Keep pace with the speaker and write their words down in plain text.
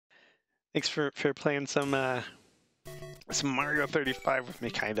Thanks for playing some Mario 35 with me,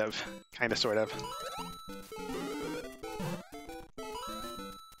 kind of, sort of.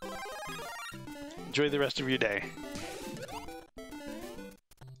 Enjoy the rest of your day.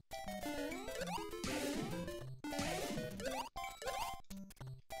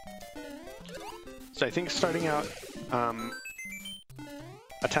 So I think starting out,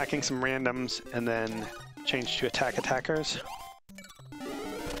 attacking some randoms and then change to attackers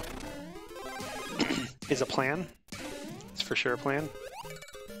is a plan. It's for sure a plan.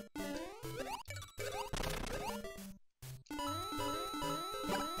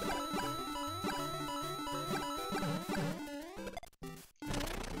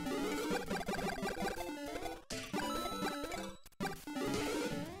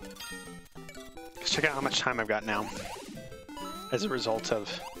 Let's check out how much time I've got now as a result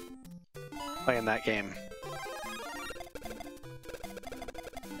of playing that game.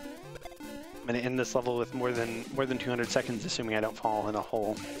 I'm gonna end this level with more than 200 seconds, assuming I don't fall in a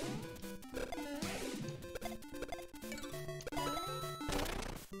hole.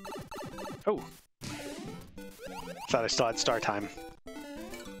 Oh, thought I still had star time.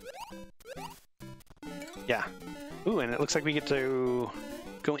 Yeah. Ooh, and it looks like we get to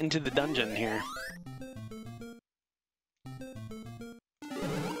go into the dungeon here.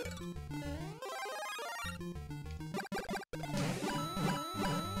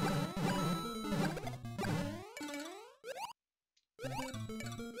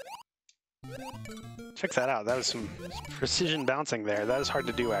 Check that out. That was some precision bouncing there. That is hard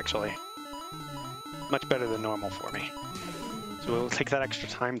to do, actually. Much better than normal for me. So we'll take that extra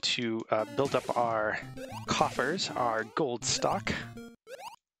time to build up our coffers, our gold stock.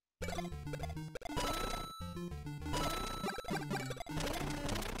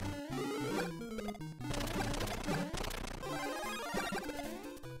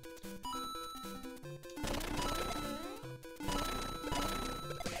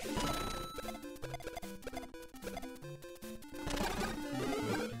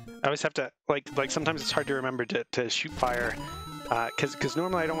 I always have to, like sometimes it's hard to remember to shoot fire, because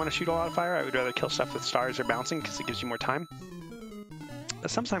normally I don't want to shoot a lot of fire. I would rather kill stuff with stars or bouncing because it gives you more time.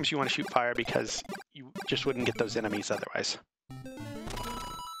 But sometimes you want to shoot fire because you just wouldn't get those enemies otherwise.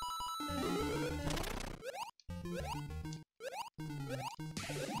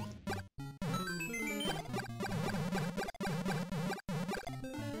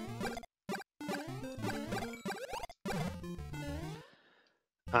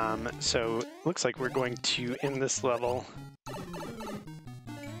 So looks like we're going to end this level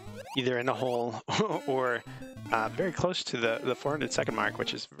either in a hole or very close to the 400 second mark,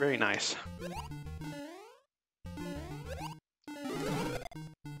 which is very nice.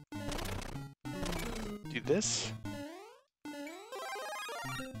 Do this.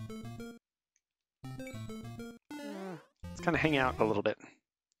 Let's kind of hang out a little bit.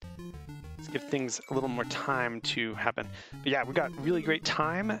 Let's give things a little more time to happen. But yeah, we've got really great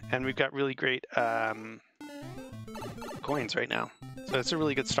time, and we've got really great coins right now. So it's a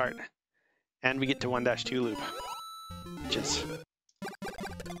really good start. And we get to 1-2 loop, which is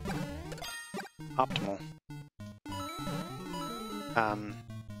optimal.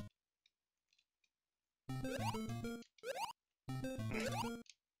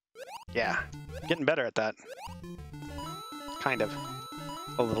 Yeah, getting better at that. Kind of.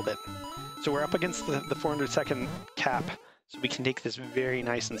 A little bit. So we're up against the 400 second cap, so we can take this very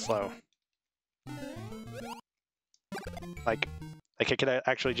nice and slow. Like I could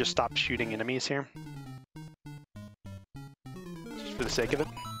actually just stop shooting enemies here. Just for the sake of it.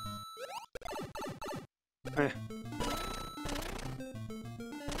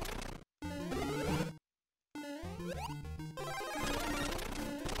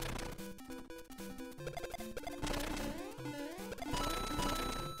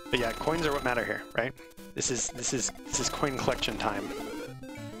 But yeah, coins are what matter here, right? This is coin collection time.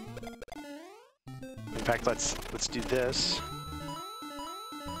 In fact, let's do this.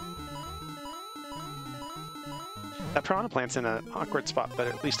 That piranha plant's in an awkward spot, but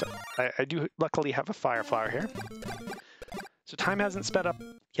at least I do luckily have a fire flower here. So time hasn't sped up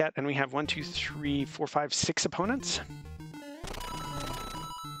yet, and we have 1, 2, 3, 4, 5, 6 opponents.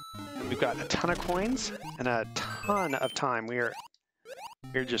 And we've got a ton of coins and a ton of time. We're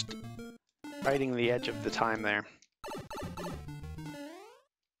just riding the edge of the time there.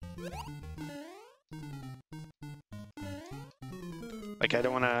 Like I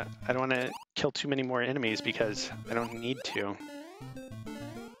don't wanna kill too many more enemies because I don't need to.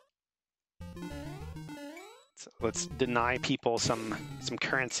 So let's deny people some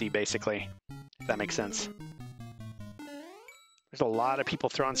currency, basically, if that makes sense. There's a lot of people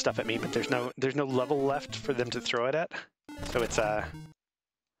throwing stuff at me, but there's no level left for them to throw it at. So it's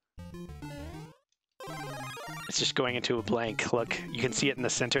just going into a blank. Look, you can see it in the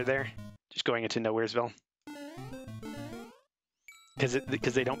center there, just going into Nowheresville.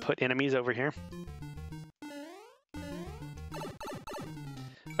 Because they don't put enemies over here.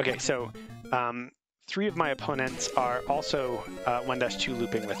 Okay, so 3 of my opponents are also 1-2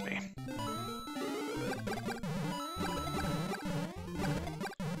 looping with me.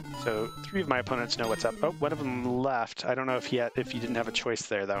 So 3 of my opponents know what's up. Oh, one of them left. I don't know if he didn't have a choice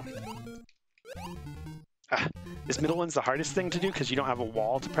there, though. This middle one's the hardest thing to do because you don't have a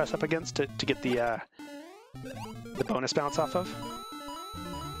wall to press up against to get the bonus bounce off of.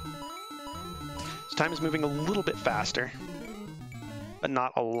 So time is moving a little bit faster, but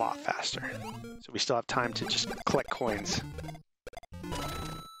not a lot faster. So we still have time to just collect coins.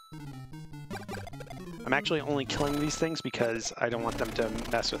 I'm actually only killing these things because I don't want them to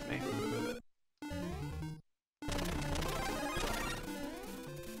mess with me.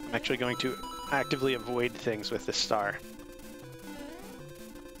 I'm actually going to actively avoid things with this star.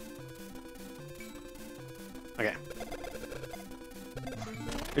 Okay.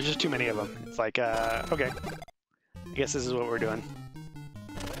 There's just too many of them. It's like, okay. I guess this is what we're doing.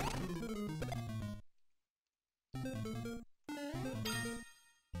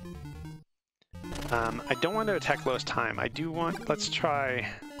 I don't want to attack lowest time. I do want, let's try,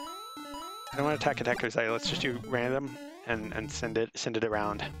 I don't want to attack attackers. Let's just do random and send it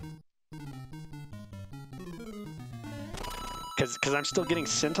around. Because I'm still getting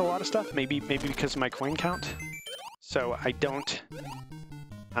sent a lot of stuff, maybe because of my coin count. So I don't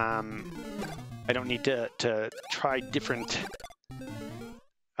need to try different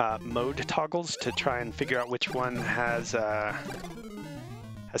mode toggles to try and figure out which one has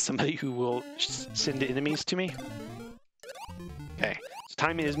somebody who will send enemies to me. Okay, so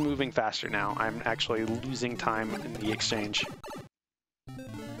time is moving faster now. I'm actually losing time in the exchange.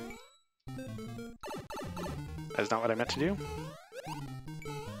 That's not what I meant to do.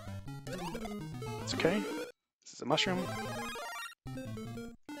 It's okay. This is a mushroom.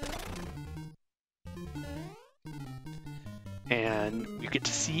 And we get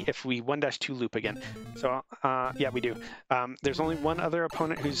to see if we 1-2 loop again. So, yeah, we do. There's only one other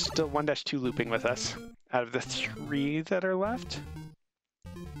opponent who's still 1-2 looping with us out of the 3 that are left.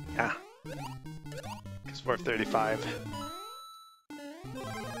 Yeah. Because 435.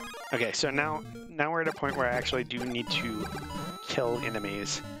 Okay, so now we're at a point where I actually do need to kill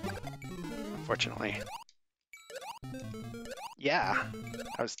enemies, unfortunately. Yeah,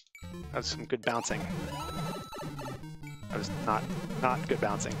 that was some good bouncing. That was not good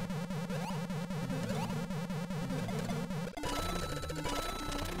bouncing.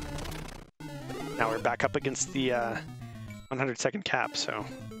 Now we're back up against the 100-second cap, so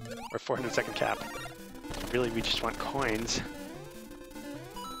or 400-second cap. So really, we just want coins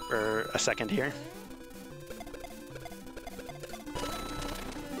for a second here.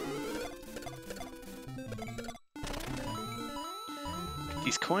 Get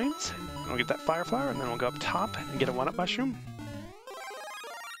these coins. We'll get that fire flower, and then we'll go up top and get a 1-up mushroom.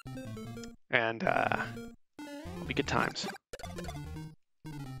 And it'll be good times.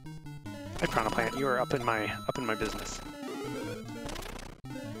 Hi, Piranha Plant, you are up in my business.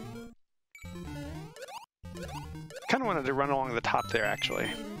 Kind of wanted to run along the top there, actually,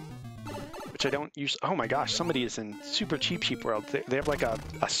 which I don't use. Oh my gosh, somebody is in super Cheep Cheep world. They have like a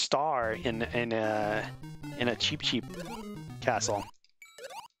star in a Cheep Cheep castle.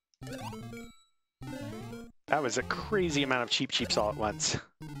 That was a crazy amount of Cheep Cheeps all at once.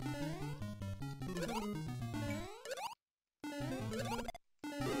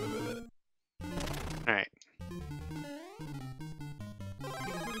 Alright.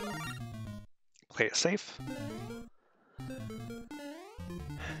 Play it safe. Do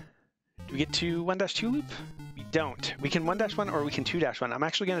we get to 1-2 loop? We don't. We can 1-1 or we can 2-1. I'm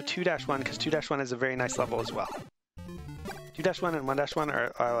actually going to 2-1 because 2-1 is a very nice level as well. 2-1 and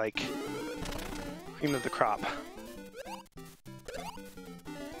 1-1 are like cream of the crop.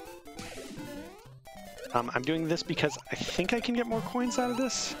 I'm doing this because I think I can get more coins out of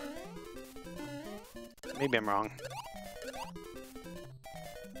this. Maybe I'm wrong.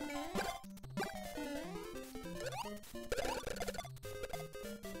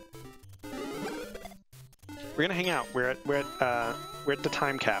 We're gonna hang out. We're at the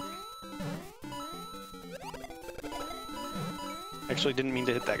time cap. Actually, didn't mean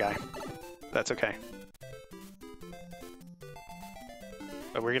to hit that guy. That's okay.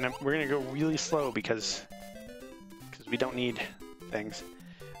 But we're gonna go really slow because we don't need things.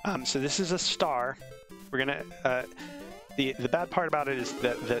 So this is a star. We're gonna The bad part about it is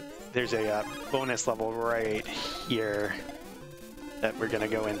that there's a bonus level right here that we're gonna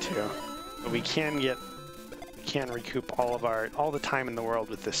go into, but we can recoup all the time in the world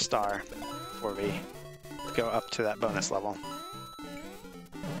with this star before we go up to that bonus level.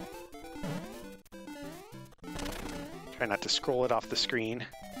 Try not to scroll it off the screen.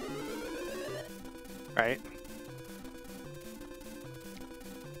 Right?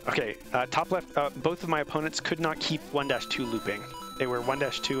 Okay, top left, both of my opponents could not keep 1-2 looping. They were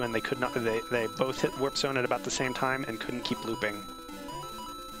 1-2 and they could not, they both hit Warp Zone at about the same time and couldn't keep looping.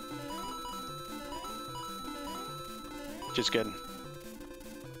 Which is good.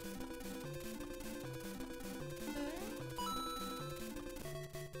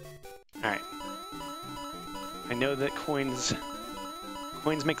 Alright. I know that coins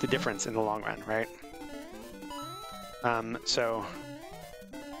make the difference in the long run, right? So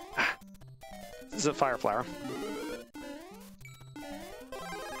this is a Fire Flower.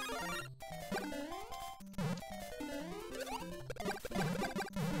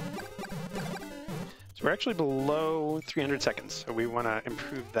 So we're actually below 300 seconds, so we want to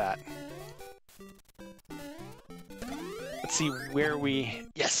improve that. Let's see where we...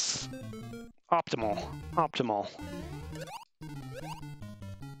 Yes! Optimal. Optimal.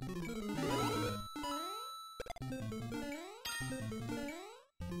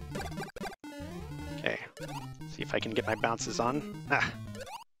 Okay. See if I can get my bounces on. Ah!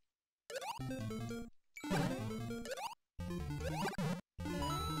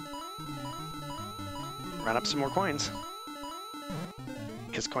 Run up some more coins.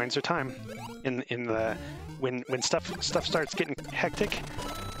 Because coins are time. When stuff starts getting hectic,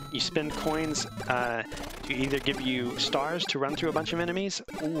 you spend coins to either give you stars to run through a bunch of enemies,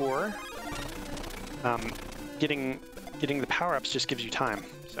 or getting the power-ups just gives you time.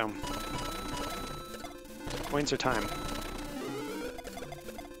 So coins are time.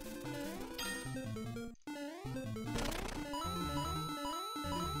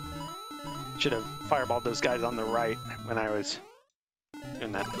 Should have fireballed those guys on the right when I was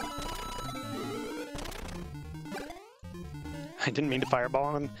doing that. I didn't mean to fireball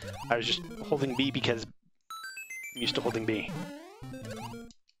on them. I was just holding B because I'm used to holding B.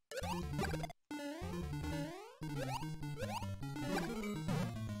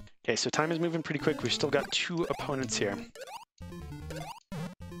 Okay, so time is moving pretty quick. We've still got 2 opponents here.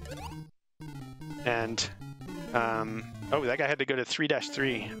 And, oh, that guy had to go to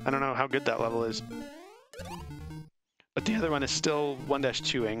 3-3. I don't know how good that level is. But the other one is still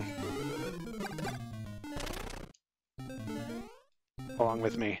 1-2ing. Along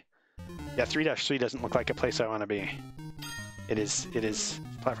with me. Yeah, 3-3 doesn't look like a place I want to be. It is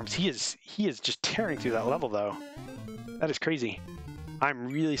platforms. He is just tearing through that level, though. That is crazy. I'm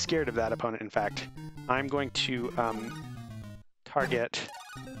really scared of that opponent, in fact. I'm going to target...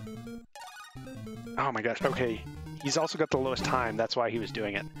 Oh my gosh, okay. He's also got the lowest time, that's why he was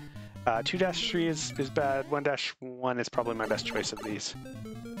doing it. 2-3 is bad, 1-1 is probably my best choice of these.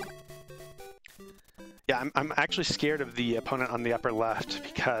 Yeah, I'm actually scared of the opponent on the upper left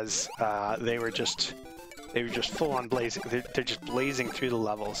because they were just full on blazing. They're just blazing through the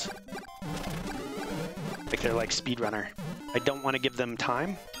levels. Like they're like speedrunner. I don't want to give them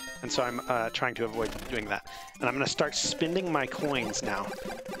time, and so I'm trying to avoid doing that. And I'm going to start spending my coins now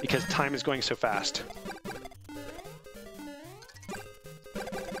because time is going so fast.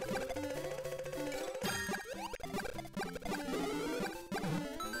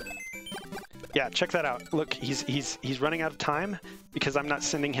 Yeah, check that out. Look, he's running out of time because I'm not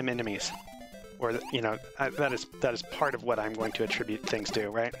sending him enemies, or you know, that is part of what I'm going to attribute things to,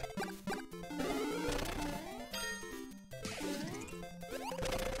 right?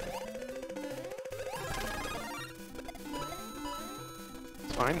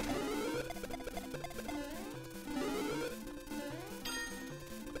 It's fine.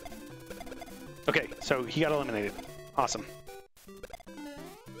 Okay, so he got eliminated. Awesome.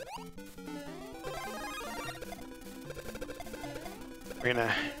 We're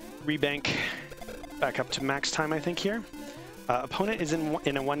gonna rebank back up to max time, I think, here. Opponent is in a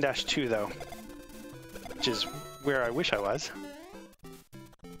 1-2 though, which is where I wish I was.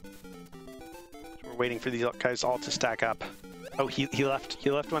 So we're waiting for these guys all to stack up. Oh, he left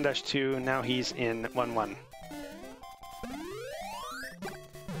 1-2. Now he's in 1-1.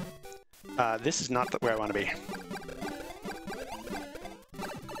 This is not where I want to be.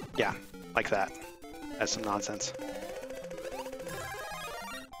 Yeah, like that. That's some nonsense.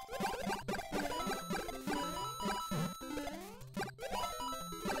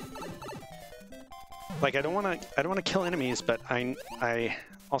 Like, I don't want to kill enemies, but I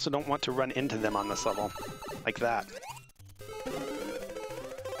also don't want to run into them on this level, like that.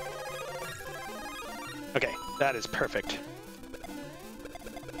 Okay, that is perfect.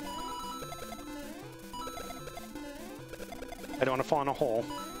 I don't want to fall in a hole.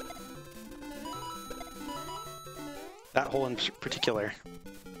 That hole in particular.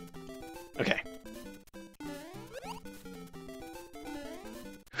 Okay.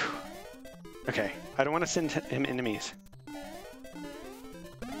 Okay, I don't want to send him enemies.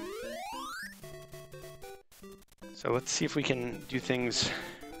 So let's see if we can do things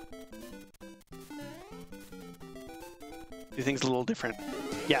a little different.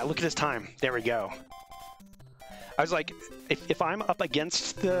 Yeah, look at his time. There we go. I was like, if I'm up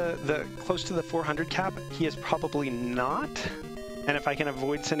against the close to the 400 cap, he is probably not. And if I can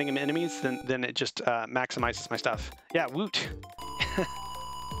avoid sending him enemies, then it just maximizes my stuff. Yeah, woot.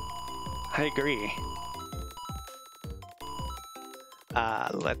 I agree.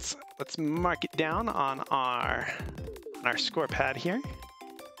 Let's mark it down on our score pad here.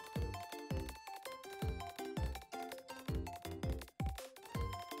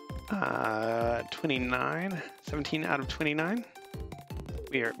 Uh, 29, 17 out of 29.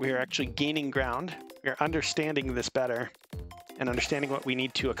 We are actually gaining ground. We are understanding this better and understanding what we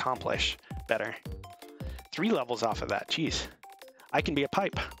need to accomplish better. 3 levels off of that. Jeez, I can be a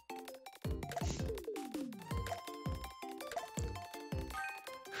pipe.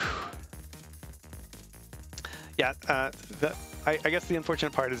 Yeah, I guess the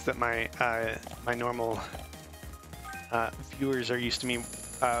unfortunate part is that my my normal viewers are used to me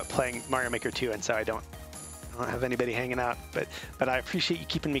playing Mario Maker 2, and so I don't have anybody hanging out. But I appreciate you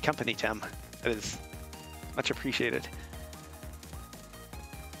keeping me company, Tim. That is much appreciated.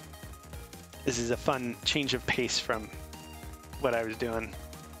 This is a fun change of pace from what I was doing.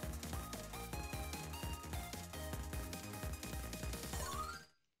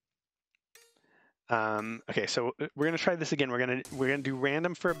 Okay, so we're gonna try this again. We're gonna do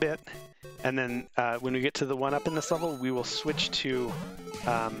random for a bit, and then when we get to the 1-up in this level, we will switch to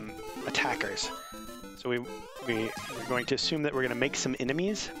attackers. So we're going to assume that we're gonna make some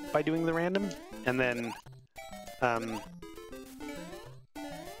enemies by doing the random, and then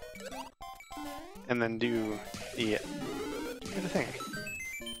do the thing,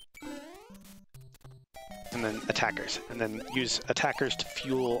 and then attackers, and then use attackers to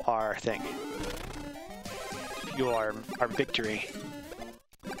fuel our thing. Fuel our victory.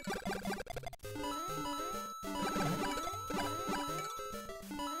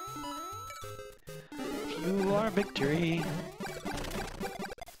 Fuel our victory.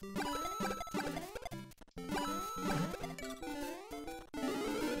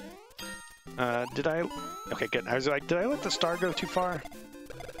 Did I? Okay, good. I was like, did I let the star go too far?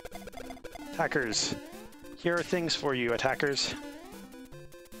 Attackers. Here are things for you, attackers.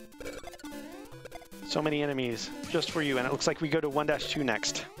 So many enemies, just for you, and it looks like we go to 1-2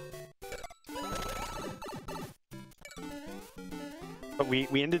 next. But we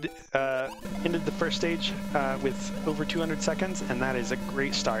ended the first stage with over 200 seconds, and that is a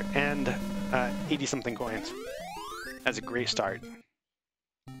great start, and 80-something coins. That's a great start.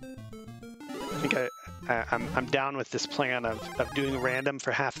 I think I'm down with this plan of doing random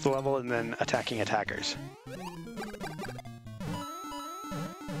for half the level and then attacking attackers.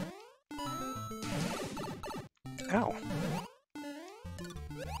 Ow.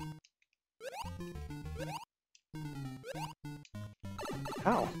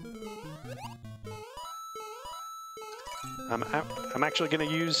 Ow. I'm actually going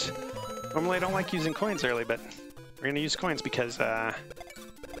to use... Normally I don't like using coins early, but we're going to use coins because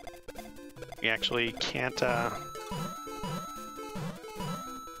we actually can't get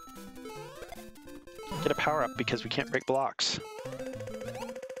a power-up because we can't break blocks.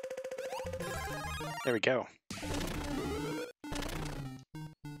 There we go.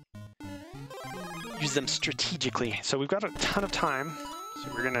 Use them strategically. So we've got a ton of time,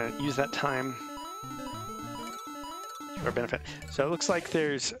 so we're gonna use that time to our benefit. So it looks like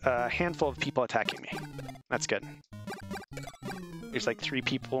there's a handful of people attacking me. That's good. There's like 3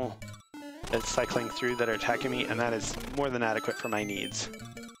 people that's cycling through that are attacking me, and that is more than adequate for my needs.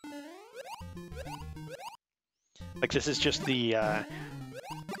 Like, this is just the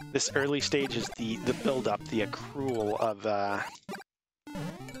this early stage is the build-up, the accrual of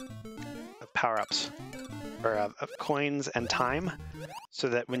power-ups, or of coins and time, so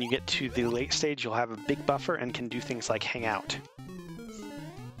that when you get to the late stage, you'll have a big buffer and can do things like hang out.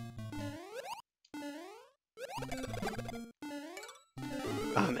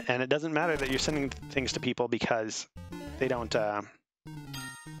 And it doesn't matter that you're sending things to people because they don't...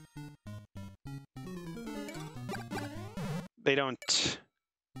 they don't...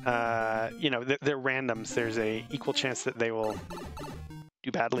 you know, they're randoms. There's a equal chance that they will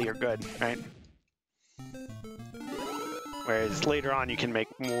do badly or good, right? Whereas later on, you can make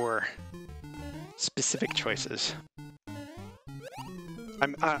more specific choices.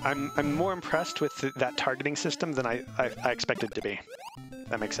 I'm more impressed with that targeting system than I expected to be. If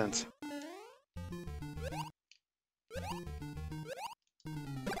that makes sense.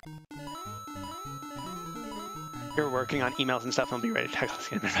 You're working on emails and stuff and we'll be ready to tackle this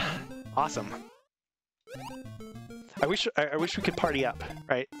game. Awesome. I wish we could party up,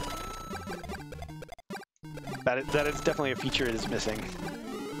 right? That is definitely a feature it is missing.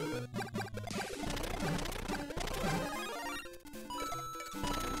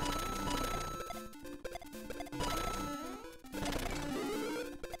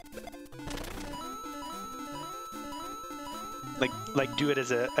 Like do it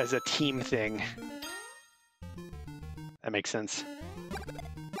as a team thing. That makes sense.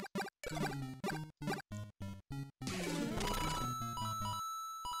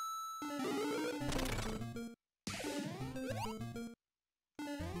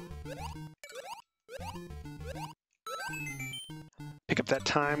 Pick up that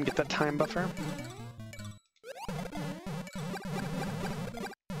time, get that time buffer.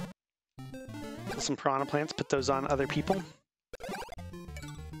 Kill some piranha plants, put those on other people.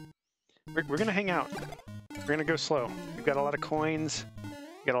 We're gonna hang out. We're gonna go slow. We've got a lot of coins.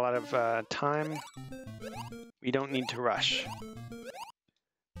 We've got a lot of time. We don't need to rush.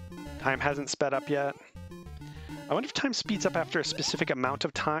 Time hasn't sped up yet. I wonder if time speeds up after a specific amount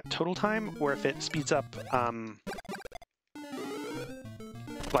of time, total time, or if it speeds up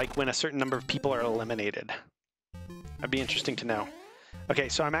like when a certain number of people are eliminated. That'd be interesting to know. Okay,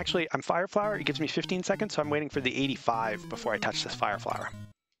 so I'm Fire Flower. It gives me 15 seconds, so I'm waiting for the 85 before I touch this Fire Flower.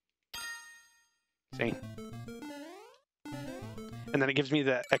 See? And then it gives me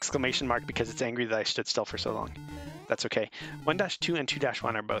the exclamation mark because it's angry that I stood still for so long. That's okay. 1-2 and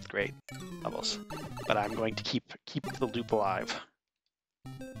 2-1 are both great levels, but I'm going to keep the loop alive.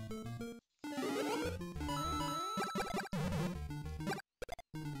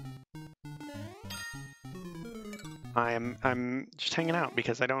 I'm just hanging out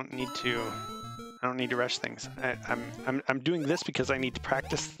because I don't need to rush things. I'm doing this because I need to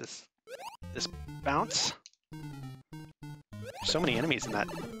practice this bounce. There's so many enemies in that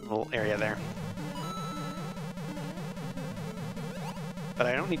little area there. But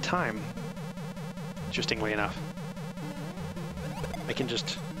I don't need time, interestingly enough. I can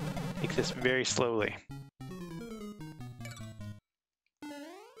just take this very slowly.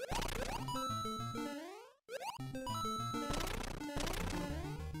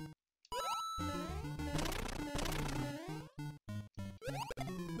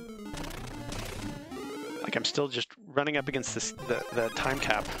 Like I'm still just running up against the time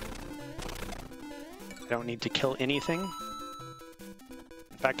cap. I don't need to kill anything.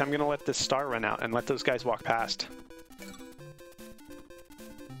 In fact, I'm going to let this star run out and let those guys walk past.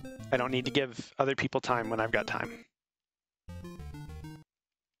 I don't need to give other people time when I've got time.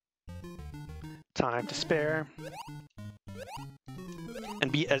 Time to spare.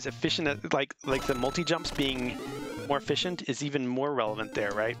 And be as efficient as, like the multi-jumps being more efficient is even more relevant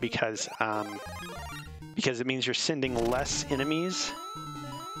there, right? Because it means you're sending less enemies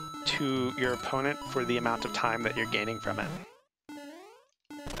to your opponent for the amount of time that you're gaining from it.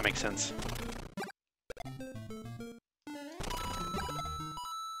 That makes sense.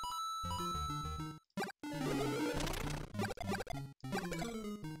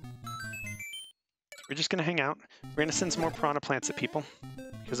 We're just going to hang out. We're going to send some more piranha plants at people,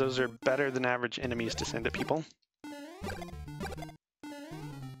 because those are better than average enemies to send at people.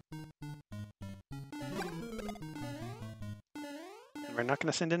 And we're not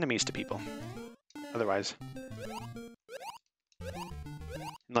going to send enemies to people, otherwise.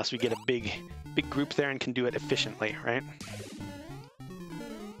 Unless we get a big group there and can do it efficiently, right?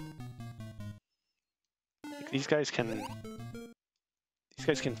 Like these guys can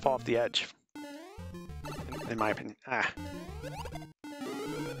fall off the edge, in my opinion.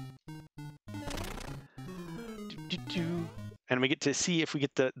 And we get to see if we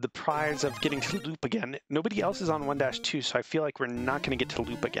get the prize of getting to loop again. Nobody else is on 1-2, so I feel like we're not going to get to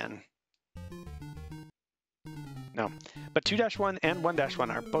loop again. No, but 2-1 and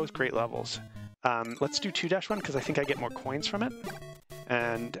 1-1 are both great levels. Let's do 2-1 because I think I get more coins from it,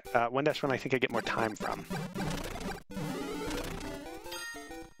 and 1-1 I think I get more time from.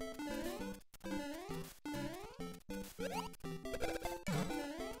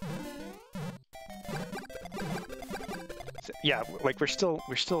 So, yeah, like we're still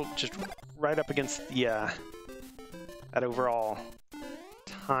just right up against the that overall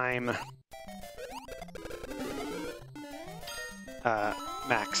time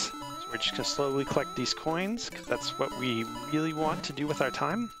max. So We're just gonna slowly collect these coins, because that's what we really want to do with our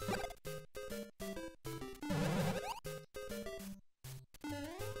time.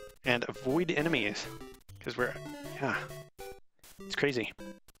 And avoid enemies, because yeah, it's crazy.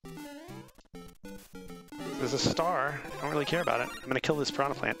 There's a star, I don't really care about it. I'm gonna kill this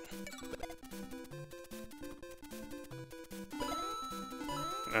piranha plant.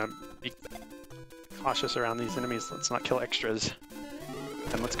 Be cautious around these enemies, let's not kill extras.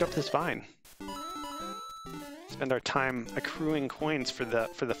 And let's go up this vine. Spend our time accruing coins for the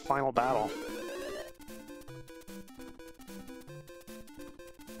final battle.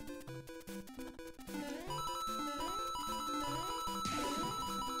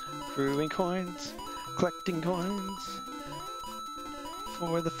 Accruing coins, collecting coins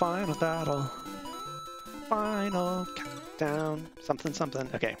for the final battle. Final countdown, something something.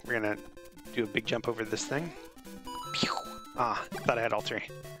 Okay, we're gonna do a big jump over this thing. Pew! Ah, thought I had all three.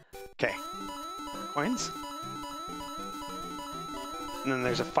 Okay, coins. And then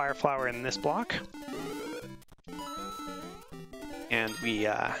there's a fire flower in this block. And we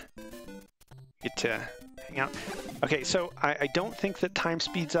get to hang out. Okay, so I don't think that time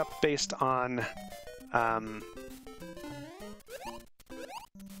speeds up based on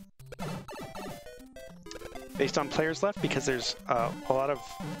players left, because there's a lot of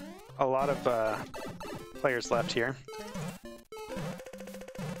players left here.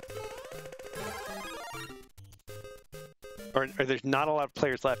 Or there's not a lot of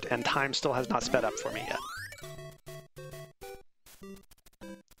players left, and time still has not sped up for me yet.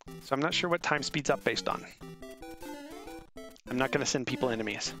 So I'm not sure what time speeds up based on. I'm not going to send people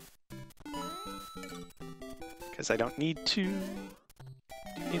enemies, because I don't need to.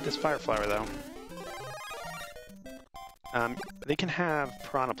 I do need this fire flower though. They can have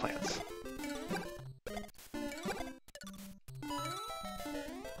piranha plants.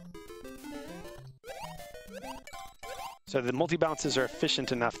 So the multi-bounces are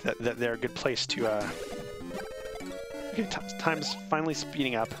efficient enough that they're a good place to... Okay, time's finally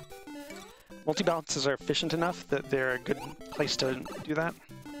speeding up. Multi-bounces are efficient enough that they're a good place to do that.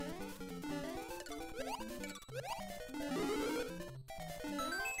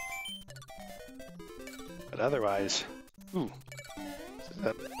 But otherwise... Ooh. This is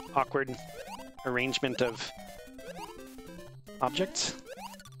an awkward arrangement of objects.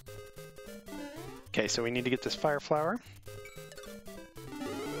 Okay, so we need to get this fire flower.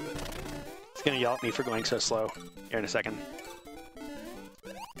 It's gonna yell at me for going so slow here in a second.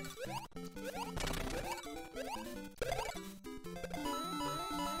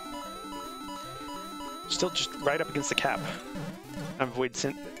 Still just right up against the cap. Avoid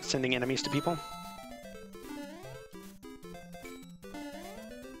sending enemies to people.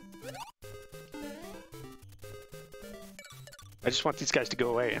 I just want these guys to go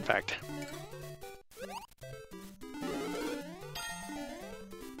away, in fact.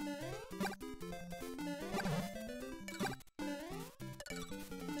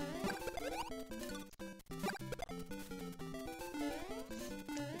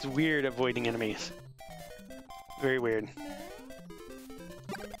 It's weird avoiding enemies. Very weird.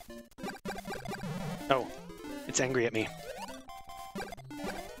 Oh, it's angry at me.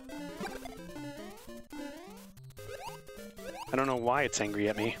 I don't know why it's angry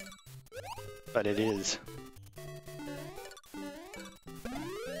at me, but it is.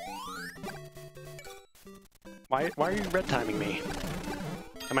 Why are you red timing me?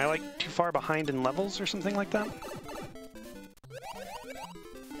 Am I like too far behind in levels or something like that?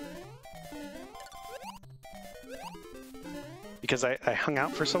 Because I hung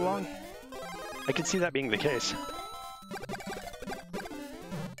out for so long? I could see that being the case.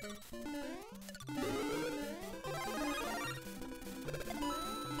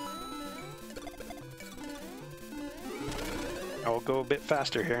 I'll go a bit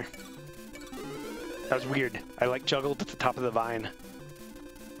faster here. That was weird. I like juggled at the top of the vine.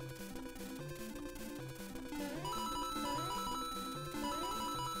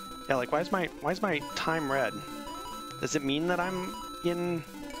 Yeah, like why is my time red? Does it mean that I'm in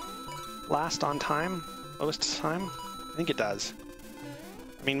last on time? Lowest time? I think it does.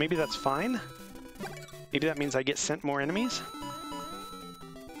 I mean, maybe that's fine. Maybe that means I get sent more enemies.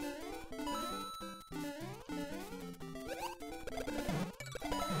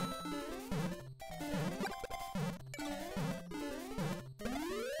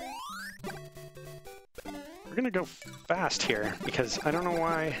 We're gonna go fast here, because I don't know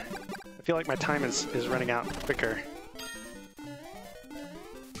why. I feel like my time is running out quicker.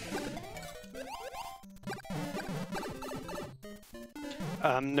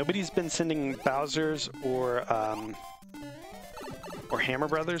 Nobody's been sending Bowsers or Hammer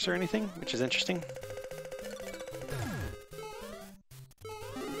Brothers or anything, which is interesting.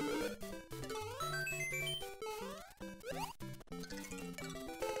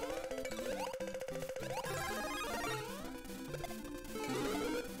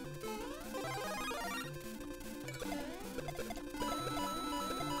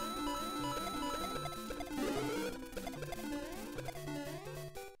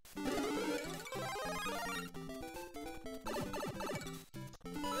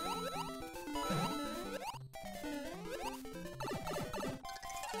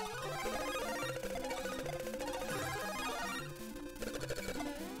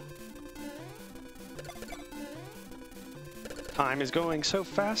 Time is going so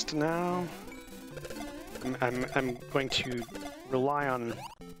fast now. I'm going to rely on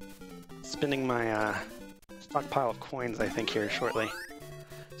spending my stockpile of coins, I think, here shortly.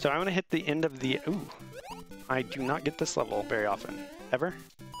 So I want to hit the end of the... Ooh, I do not get this level very often. Ever.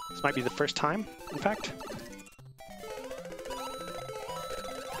 This might be the first time, in fact.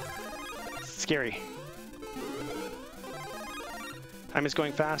 Scary. Time is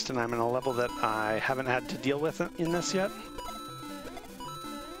going fast, and I'm in a level that I haven't had to deal with in this yet.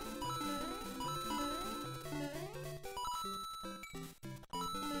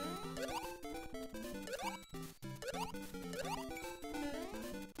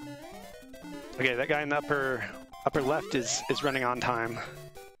 Okay, that guy in the upper left is running on time.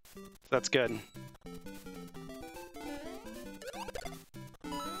 So that's good.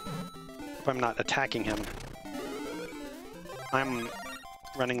 If I'm not attacking him. I'm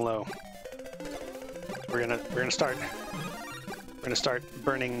running low. We're gonna start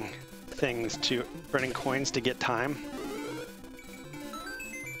burning coins to get time.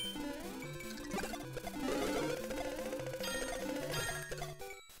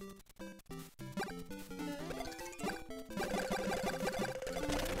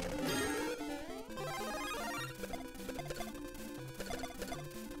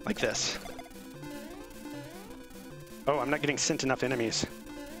 Like this. Oh, I'm not getting sent enough enemies.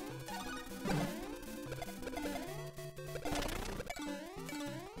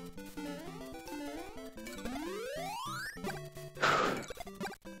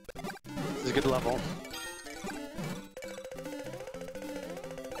 This is a good level.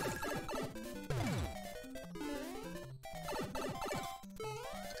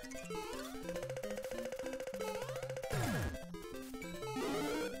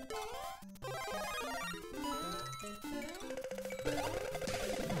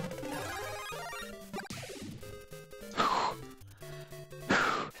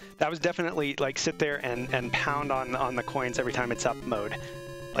 That was definitely like sit there and pound on the coins every time it's up mode.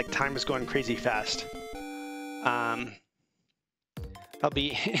 Like time was going crazy fast. I'll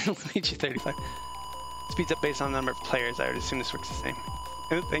be Luigi 35. Speeds up based on the number of players. I would assume this works the same.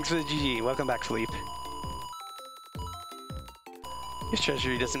 Oh, thanks for the GG. Welcome back, Philippe. His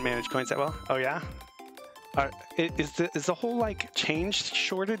treasury doesn't manage coins that well. Oh yeah? Is the whole like change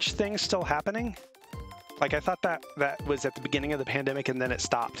shortage thing still happening? Like I thought that was at the beginning of the pandemic and then it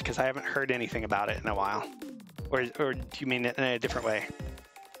stopped because I haven't heard anything about it in a while. Or do you mean it in a different way?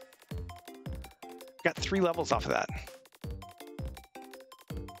 Got 3 levels off of that.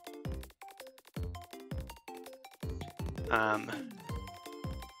 Um,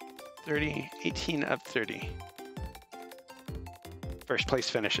 30, 18 of 30. First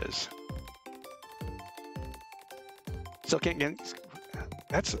place finishes. Still can't get.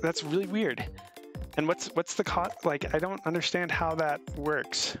 That's really weird. And what's the cost? Like I don't understand how that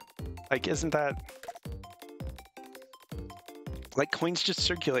works. Like isn't that like coins just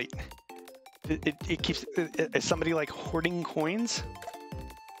circulate? It keeps. Is somebody like hoarding coins?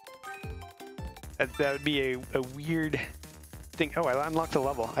 That would be a weird thing. Oh, I unlocked a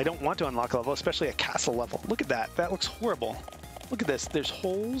level. I don't want to unlock a level, especially a castle level. Look at that. That looks horrible. Look at this. There's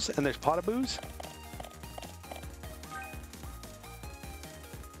holes and there's potaboos.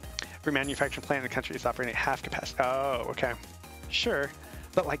 Every manufacturing plant in the country is operating at half capacity. Oh, okay, sure,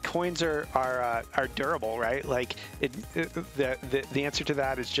 but like coins are durable, right? Like the answer to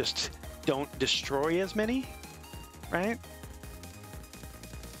that is just don't destroy as many, right?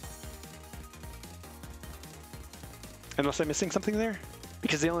 Unless I'm missing something there,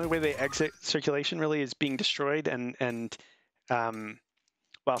 because the only way they exit circulation really is being destroyed, and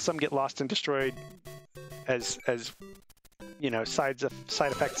while some get lost and destroyed as you know, side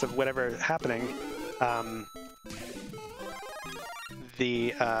effects of whatever happening,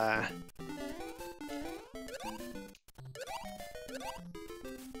 the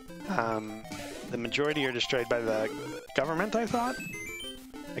majority are destroyed by the government, I thought.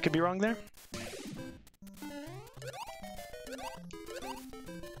 I could be wrong there.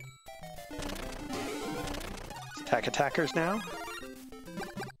 Attack attackers now.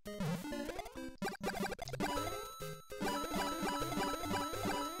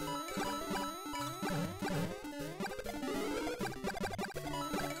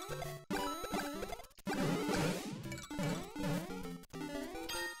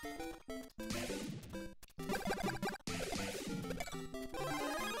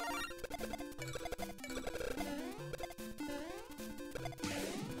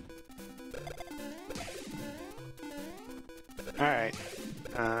 All right,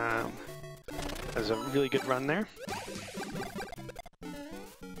 that was a really good run there.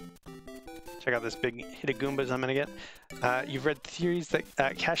 Check out this big hit of Goombas I'm gonna get. You've read theories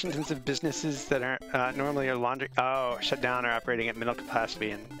that cash-intensive businesses that are normally are laundry shut down are operating at middle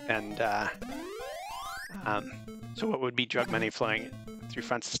capacity, and so what would be drug money flowing through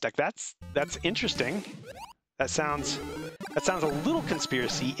Francis Deck? That's interesting. That sounds a little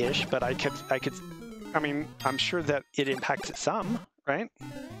conspiracy-ish, but I mean, I'm sure that it impacts it some, right?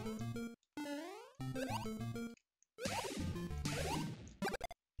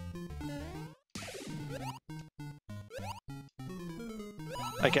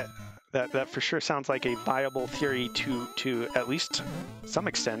 Like that for sure sounds like a viable theory to at least some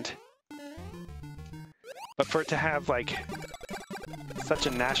extent. But for it to have like such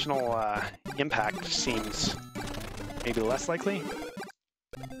a national impact seems maybe less likely,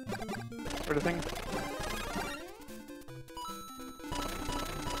 sort of thing.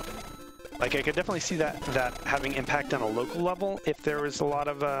 Like I could definitely see that having impact on a local level if there was a lot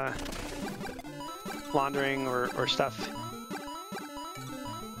of laundering or stuff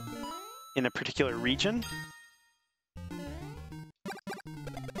in a particular region.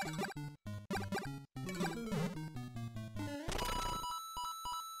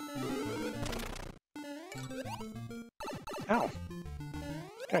 Ow.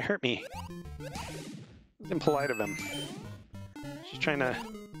 That guy hurt me. It was impolite of him. Just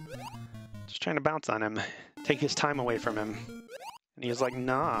trying to bounce on him, take his time away from him. And he was like,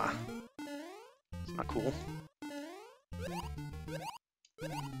 nah. It's not cool.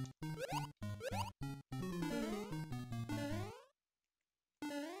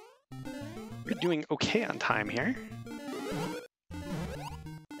 We're doing okay on time here.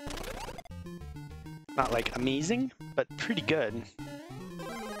 Not like amazing, but pretty good.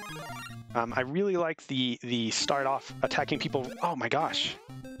 I really like the start off attacking people. Oh my gosh.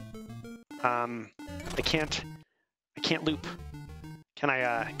 I can't loop. Can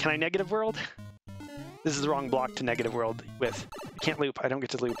I negative world? This is the wrong block to negative world with. I can't loop. I don't get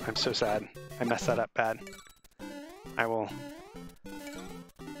to loop. I'm so sad. I messed that up bad. I will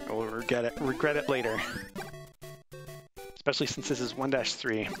regret it later. Especially since this is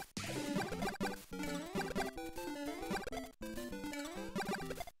 1-3.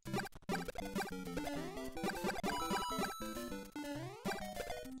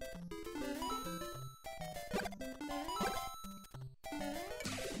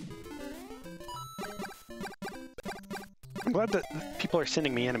 I'm glad that people are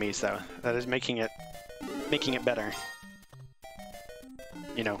sending me enemies, though. That is making it better.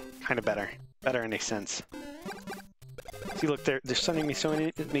 You know, kind of better. Better in a sense. See, look, they're sending me so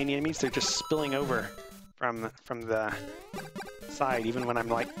many enemies. They're just spilling over from the side, even when I'm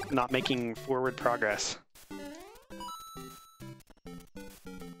like not making forward progress.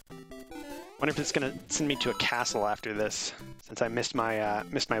 Wonder if it's gonna send me to a castle after this, since I missed my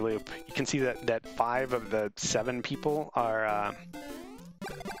loop. You can see that 5 of the 7 people are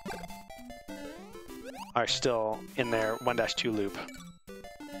still in their 1-2 loop.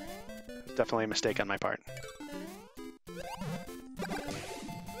 Definitely a mistake on my part.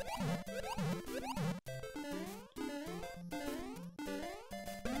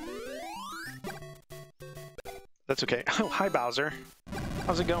 That's okay. Oh, hi Bowser.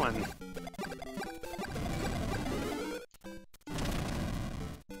 How's it going?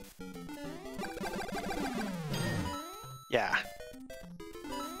 Yeah.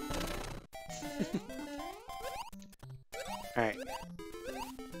 Alright.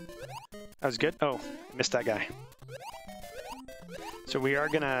 That was good. Oh, I missed that guy. So we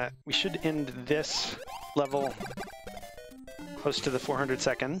should end this level close to the 400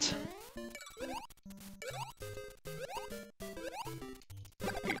 seconds.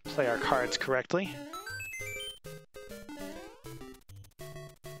 We play our cards correctly.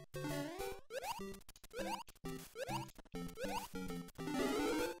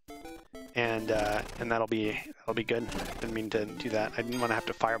 And that'll be good. Didn't mean to do that. I didn't want to have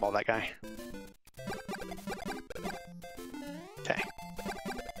to fireball that guy. Okay.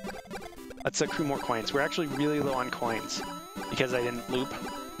 Let's accrue more coins. We're actually really low on coins because I didn't loop.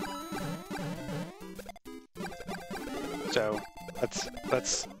 So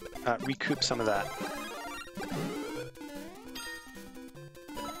let's recoup some of that.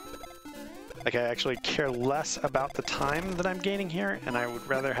 Like, I actually care less about the time that I'm gaining here, and I would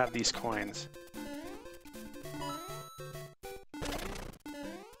rather have these coins.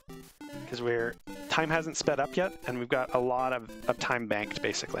 Because time hasn't sped up yet, and we've got a lot of time banked,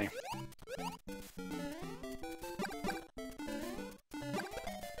 basically.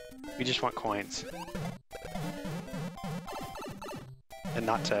 We just want coins. And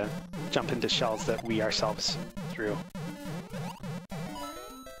not to jump into shells that we ourselves threw.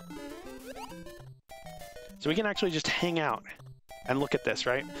 So we can actually just hang out and look at this,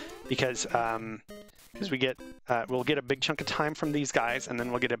 right? Because we get we'll get a big chunk of time from these guys, and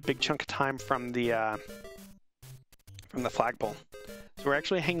then we'll get a big chunk of time from the flagpole. So we're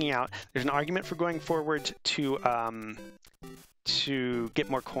actually hanging out. There's an argument for going forward to get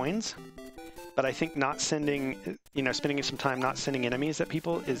more coins, but I think not sending, spending some time not sending enemies at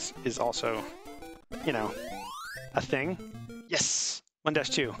people is also, a thing. Yes,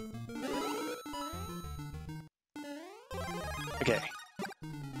 1-2. Okay,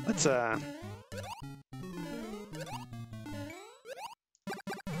 let's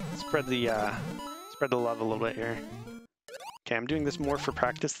spread the love a little bit here. Okay, I'm doing this more for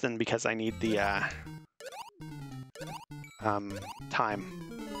practice than because I need the time.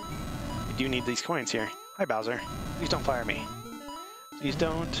 I do need these coins here. Hi, Bowser. Please don't fire me. Please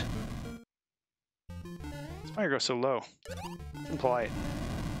don't. This fire goes so low. It's impolite.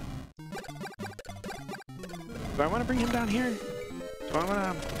 Do I want to bring him down here? Do I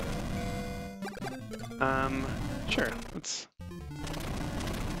want to... Sure, let's...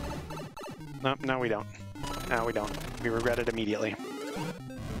 No, we don't. No, we don't. We regret it immediately.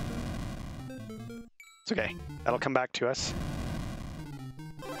 It's okay. That'll come back to us.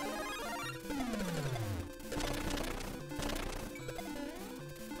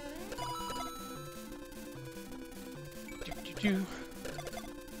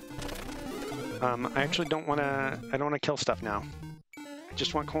 I actually don't want to... I don't want to kill stuff now. I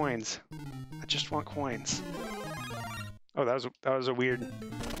just want coins. I just want coins. Oh, that was a weird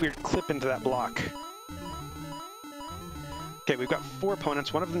clip into that block. Okay, we've got 4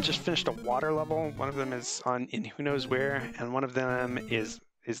 opponents. One of them just finished a water level. One of them is in who knows where, and one of them is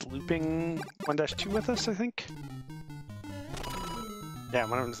looping 1-2 with us, I think. Yeah,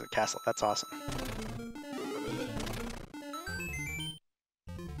 one of them is at the castle. That's awesome.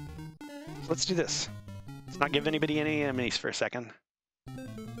 So let's do this. Let's not give anybody any enemies for a second.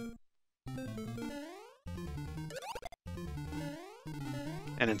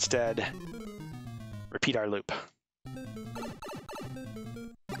 And instead, repeat our loop.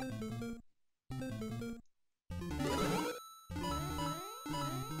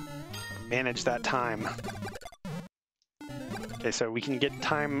 Manage that time. Okay, so we can get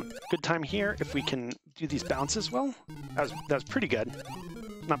good time here if we can do these bounces well. That was pretty good.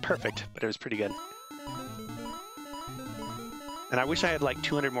 Not perfect, but it was pretty good. And I wish I had like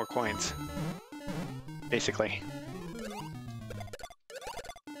 200 more coins, basically.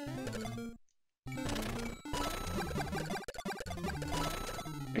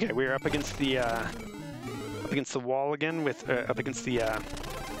 Okay, we're up against the wall again with up against the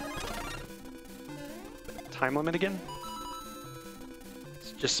time limit again.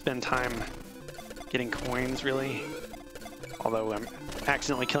 Let's just spend time getting coins, really. Although I'm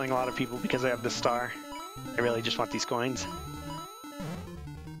accidentally killing a lot of people because I have this star. I really just want these coins.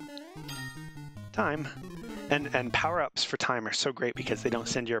 Time. And power-ups for time are so great because they don't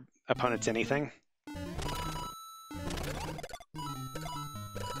send your opponents anything.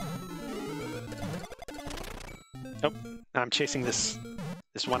 Nope, I'm chasing this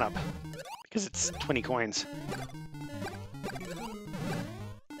one up because it's 20 coins.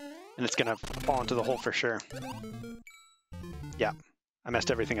 And it's gonna fall into the hole for sure. Yeah, I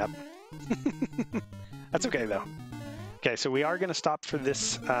messed everything up. That's okay though. Okay, so we are gonna stop for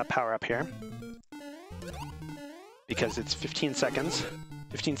this power up here because it's 15 seconds.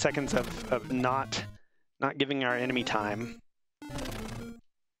 15 seconds of not giving our enemy time.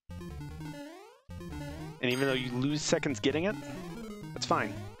 And even though you lose seconds getting it, that's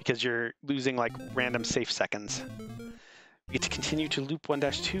fine, because you're losing like random safe seconds. We get to continue to loop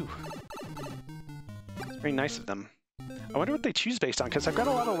 1-2. It's very nice of them. I wonder what they choose based on, because I've got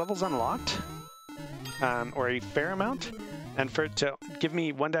a lot of levels unlocked, or a fair amount, and for it to give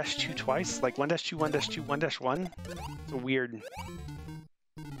me 1-2 twice, like 1-2, 1-2, 1-1, it's a weird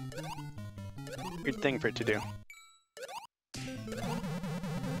thing for it to do.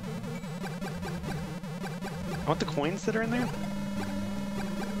 I want the coins that are in there,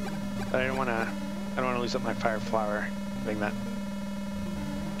 but I don't want to lose up my fire flower. doing that.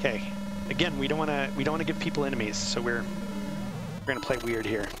 Okay. Again, we don't want to give people enemies, so we're gonna play weird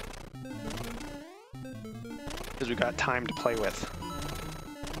here because we've got time to play with.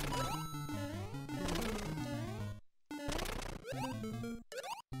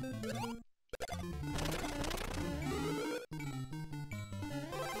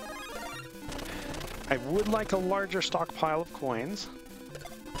 I would like a larger stockpile of coins.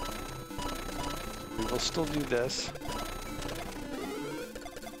 We will still do this.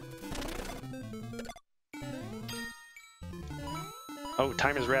 Oh,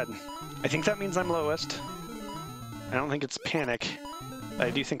 time is red. I think that means I'm lowest. I don't think it's panic. But I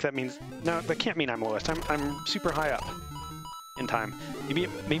do think that means... No, that can't mean I'm lowest. I'm super high up in time.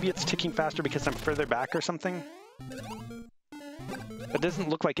 Maybe it's ticking faster because I'm further back or something. It doesn't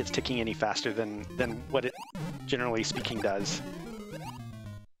look like it's ticking any faster than what it generally speaking does.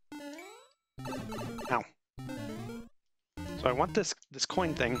 Ow. So I want this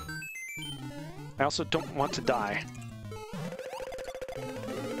coin thing. I also don't want to die.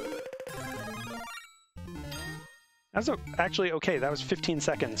 That's actually okay. That was 15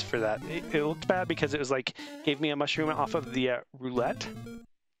 seconds for that. It looked bad because it was like gave me a mushroom off of the roulette.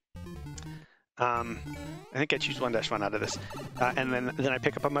 I think I choose 1-1 out of this, and then I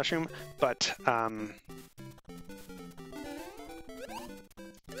pick up a mushroom. But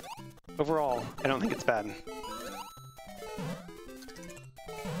overall, I don't think it's bad.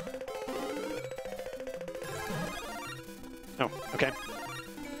 Oh, okay.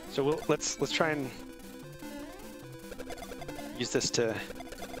 So let's try and use this to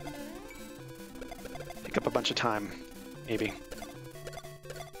pick up a bunch of time, maybe.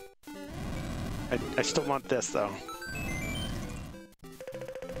 I still want this though.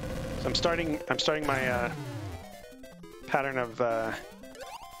 So I'm starting my pattern of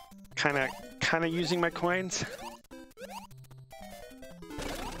kind of using my coins,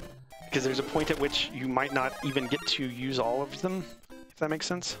 because there's a point at which you might not even get to use all of them, if that makes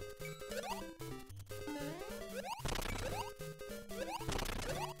sense.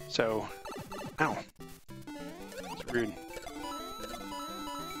 So, ow, that's rude.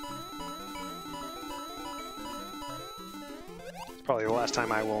 It's probably the last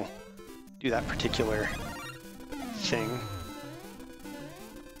time I will do that particular thing.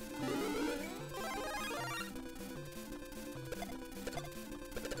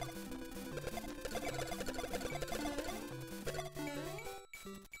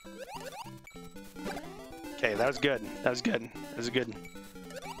 Okay, that was good. That was good. That was a good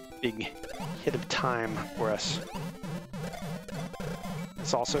big hit of time for us.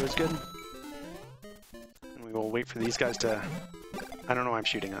 This also is good. And we will wait for these guys to... I don't know why I'm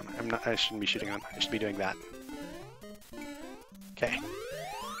shooting them. I shouldn't be shooting them. I should be doing that. Okay.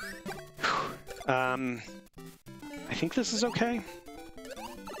 I think this is okay.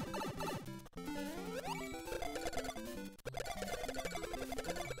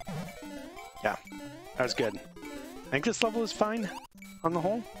 Yeah, that was good. I think this level is fine on the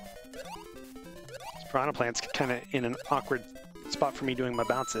whole. Piranha Plant's kind of in an awkward spot for me doing my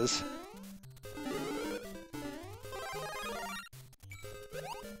bounces.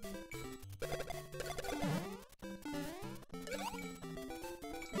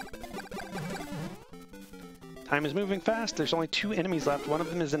 Time is moving fast. There's only 2 enemies left. One of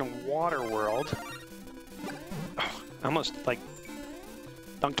them is in a water world. Oh, I almost, like,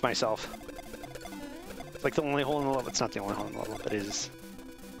 dunked myself. It's like the only hole in the level. It's not the only hole in the level, but it is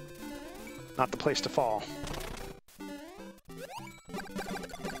not the place to fall.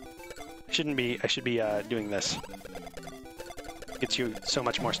 I should be doing this. Gets you so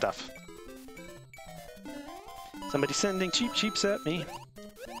much more stuff. Somebody sending cheap cheeps at me.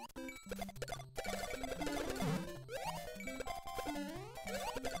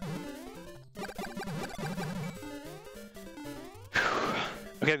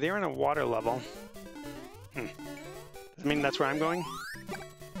 Okay, they're in a water level. Does it mean that's where I'm going?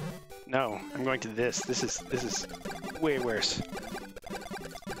 No, I'm going to this. This is way worse.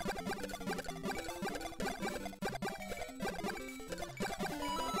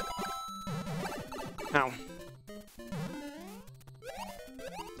 Ow.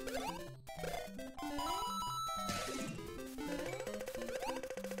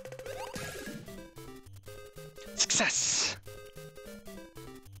 Success!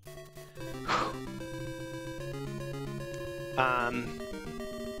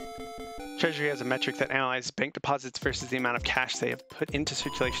 Treasury has a metric that analyzes bank deposits versus the amount of cash they have put into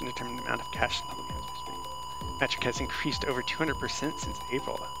circulation to determine the amount of cash. Metric has increased over 200% since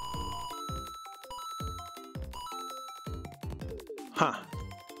April. Huh.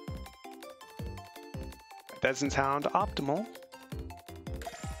 doesn't sound optimal.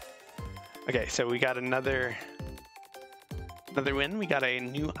 Okay, so we got another win. We got a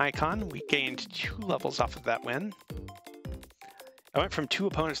new icon. We gained 2 levels off of that win. I went from 2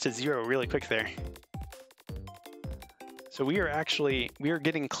 opponents to 0 really quick there. So we are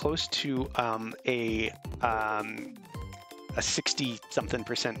getting close to a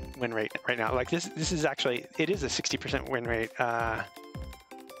 60-something% win rate right now. Like this is actually, it is a 60% win rate.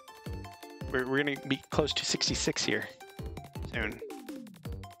 We're gonna be close to 66 here soon.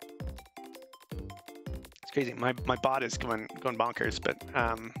 It's crazy. My bot is going bonkers, but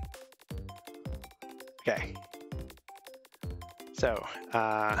okay. So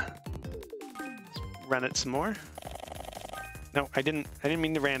let's run it some more. No, I didn't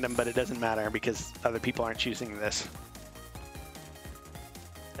mean to random, but it doesn't matter because other people aren't choosing this.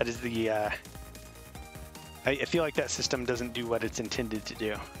 That is the I feel like that system doesn't do what it's intended to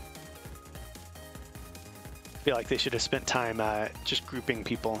do. I feel like they should have spent time just grouping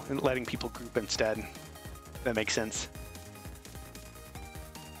people and letting people group instead. That makes sense.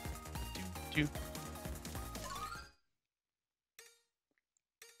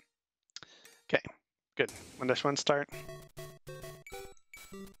 Okay, good. 1-1 start.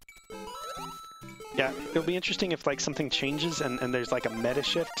 Yeah, it'll be interesting if like something changes and there's like a meta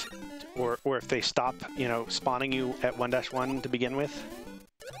shift, or if they stop, you know, spawning you at 1-1 to begin with.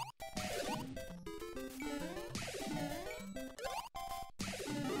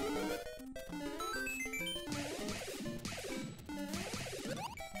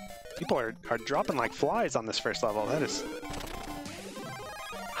 People are dropping like flies on this first level. That is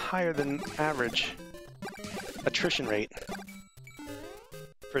higher than average attrition rate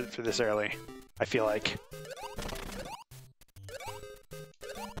for this early, I feel like.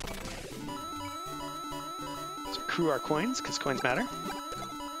 Let's accrue our coins, because coins matter.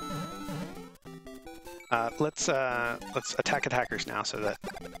 Let's attack attackers now so that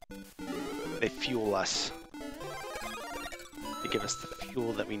they fuel us. They give us the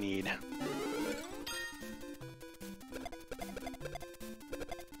fuel that we need.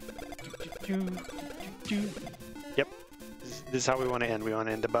 Yep, this is how we want to end. We want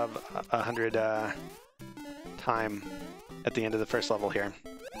to end above 100 time at the end of the first level here.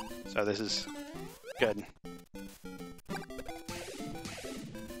 So this is good.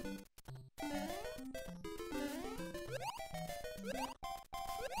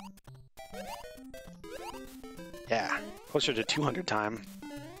 Yeah, closer to 200 time.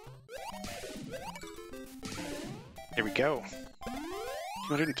 There we go.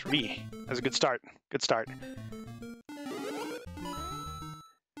 203. That's a good start. Good start.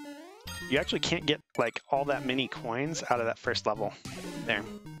 You actually can't get like all that many coins out of that first level. There.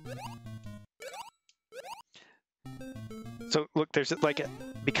 So look, there's like,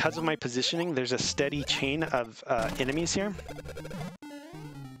 because of my positioning, there's a steady chain of enemies here.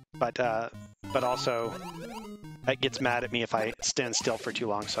 But also, it gets mad at me if I stand still for too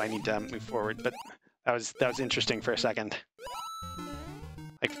long, so I need to move forward. But that was interesting for a second.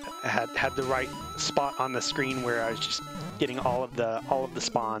 Like, I had the right spot on the screen where I was just getting all of the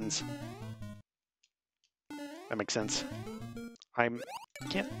spawns. That makes sense. I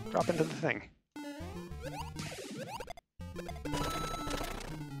can't drop into the thing.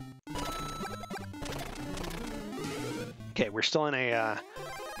 Okay, we're still in a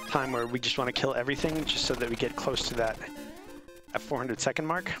time where we just want to kill everything just so that we get close to that 400-second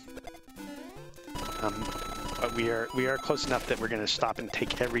mark. But we are close enough that we're going to stop and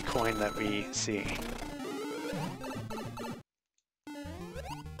take every coin that we see.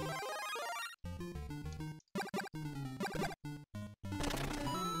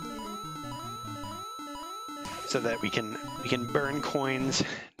 So that we can burn coins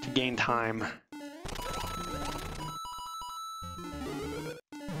to gain time.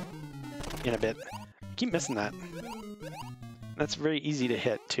 In a bit. I keep missing that. That's very easy to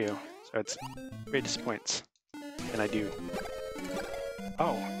hit too, so it's very disappoints. And I do.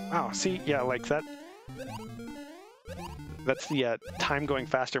 Oh, wow, see, yeah, like that. That's the time going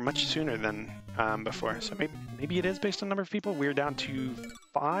faster much sooner than before. So maybe it is based on number of people. We're down to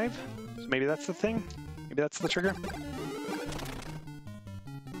 5, so maybe that's the thing. Maybe that's the trigger.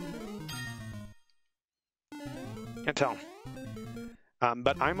 Can't tell.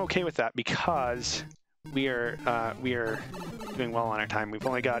 But I'm okay with that because we are doing well on our time. We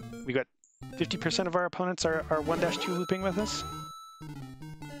got 50% of our opponents are 1-2 looping with us.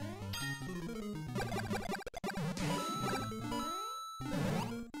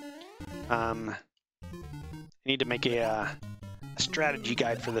 I need to make a strategy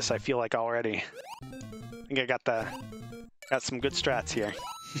guide for this. I feel like already. I think I got some good strats here.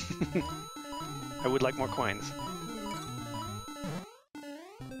 I would like more coins.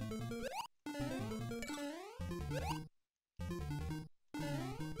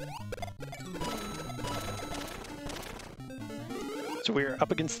 So we're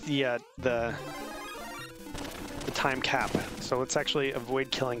up against the time cap. So let's actually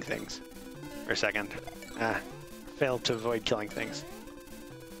avoid killing things for a second. Failed to avoid killing things.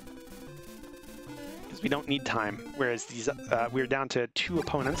 Because we don't need time. Whereas these, we're down to 2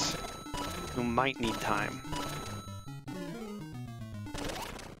 opponents who might need time.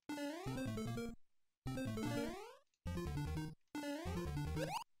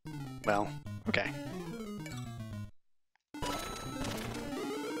 Well, okay. I'm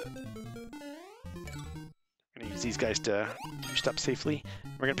gonna use these guys to boost up safely.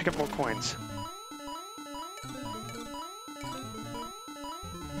 We're gonna pick up more coins.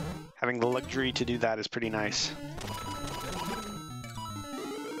 Having the luxury to do that is pretty nice.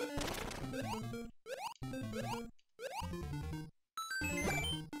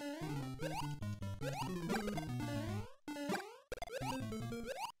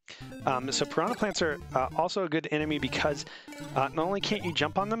 So piranha plants are also a good enemy because not only can't you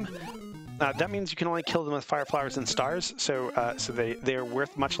jump on them, that means you can only kill them with fire flowers and stars. So they're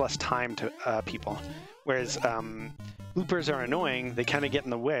worth much less time to people. Whereas loopers are annoying; they kind of get in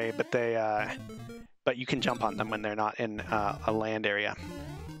the way, but you can jump on them when they're not in a land area.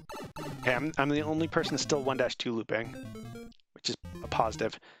 Okay, I'm the only person still 1-2 looping, which is a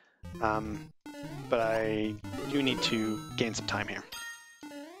positive. But I do need to gain some time here.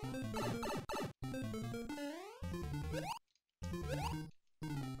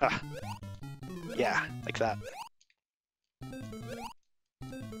 Yeah, like that.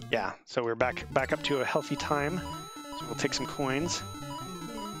 Yeah, so we're back up to a healthy time. So we'll take some coins.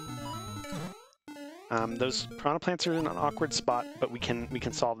 Those piranha plants are in an awkward spot, but we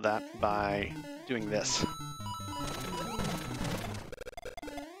can solve that by doing this.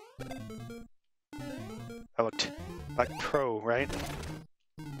 That looked like pro, right?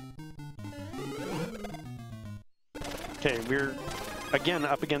 Okay, we're again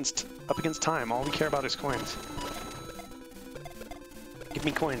up against time. All we care about is coins. Give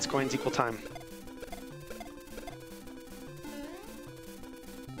me coins. Coins equal time.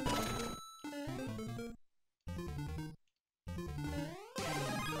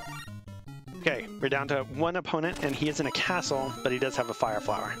 Okay, we're down to 1 opponent, and he is in a castle, but he does have a fire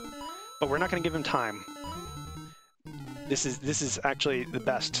flower. But we're not going to give him time. This is actually the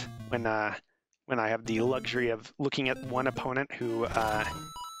best when I have the luxury of looking at 1 opponent who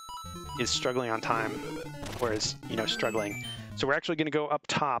is struggling on time, or is, struggling. So we're actually going to go up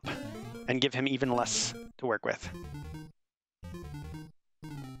top and give him even less to work with.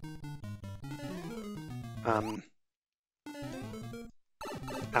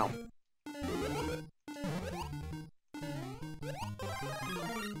 Ow.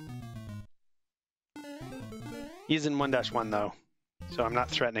 He's in 1-1 though, so I'm not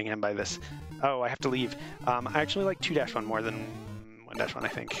threatening him by this. Oh, I have to leave. I actually like 2-1 more than 1-1, I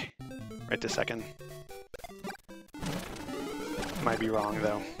think. Right this second. Might be wrong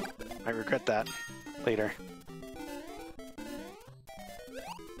though. Might regret that later.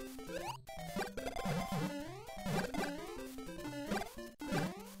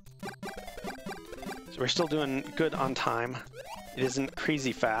 So we're still doing good on time. It isn't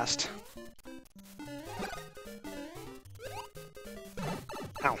crazy fast.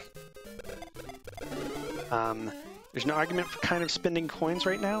 Ow. There's no argument for kind of spending coins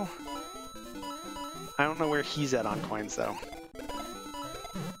right now. I don't know where he's at on coins though.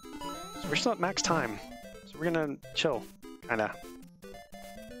 So we're still at max time. So we're gonna chill, kinda.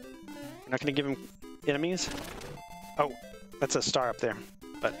 We're not gonna give him enemies. Oh, that's a star up there,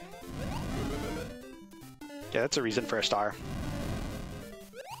 but yeah, that's a reason for a star.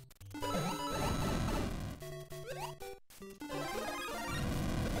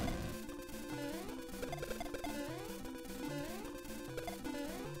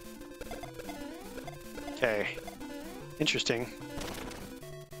 Okay, interesting.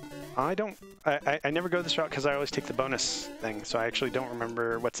 I never go this route because I always take the bonus thing, so I actually don't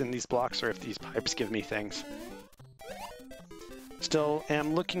remember what's in these blocks or if these pipes give me things. Still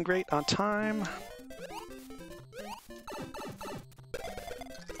am looking great on time.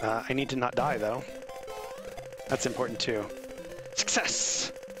 I need to not die though. That's important too.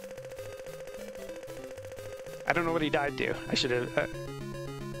 Success! I don't know what he died to. I should have...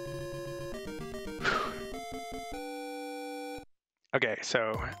 Okay,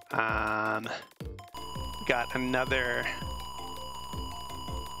 so got another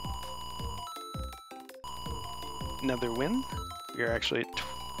win. We are actually at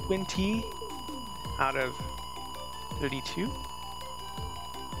 20. out of 32.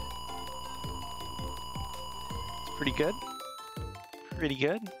 It's pretty good. Pretty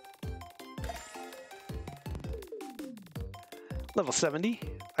good. Level 70.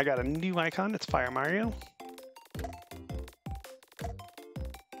 I got a new icon. It's Fire Mario.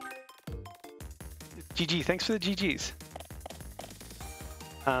 GG. Thanks for the GGs.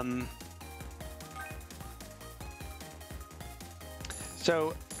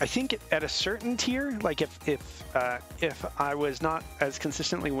 So I think at a certain tier, like if I was not as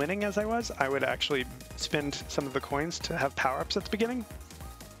consistently winning as I was, I would actually spend some of the coins to have power-ups at the beginning,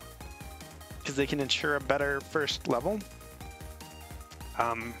 because they can ensure a better first level.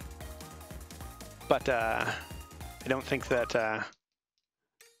 But I don't think that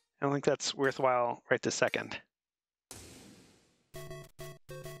that's worthwhile right this second.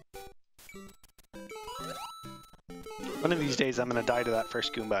 One of these days, I'm gonna die to that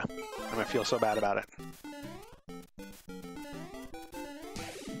first Goomba. I'm gonna feel so bad about it.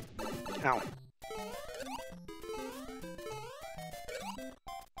 Ow.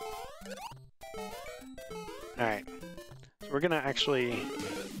 Alright. So we're gonna actually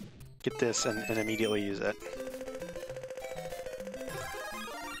get this and immediately use it.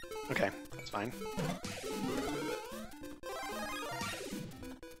 Okay, that's fine.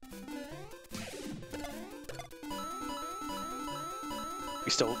 We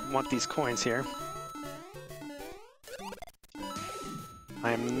still want these coins here.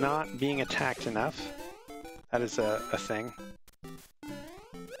 I am not being attacked enough. That is a thing.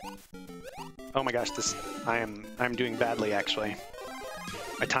 Oh my gosh, I'm doing badly actually.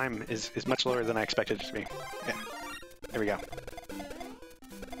 My time is much lower than I expected it to be. Okay, there we go.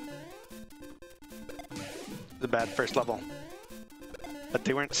 The bad first level. But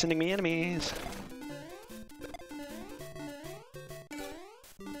they weren't sending me enemies.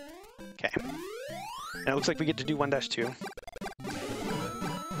 Okay. And it looks like we get to do 1-2.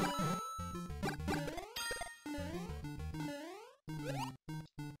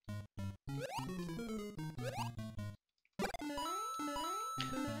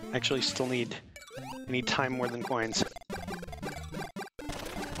 Actually still I need time more than coins.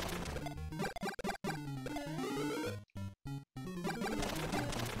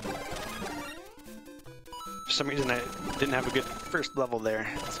 For some reason I didn't have a good first level there,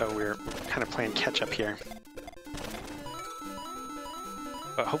 so we're kind of playing catch up here.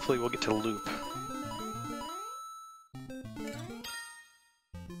 But hopefully we'll get to loop.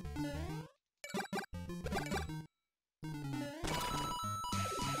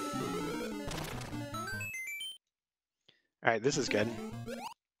 Alright, this is good.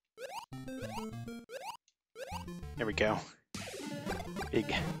 There we go.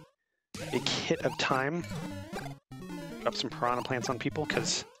 Big hit of time. Drop some piranha plants on people,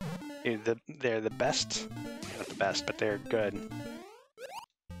 because they're the best. Not the best, but they're good.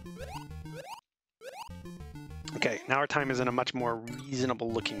 Okay, now our time is in a much more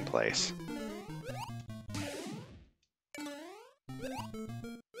reasonable looking place.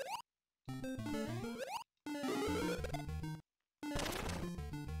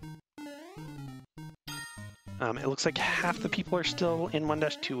 It looks like half the people are still in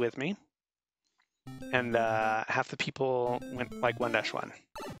 1-2 with me, and half the people went like 1-1.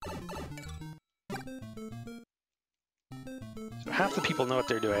 So half the people know what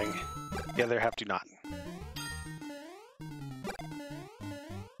they're doing, the other half do not.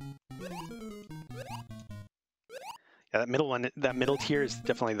 Yeah, that middle one, that middle tier is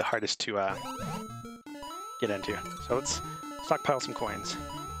definitely the hardest to get into. So let's stockpile some coins.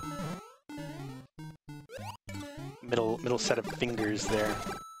 Middle set of fingers there.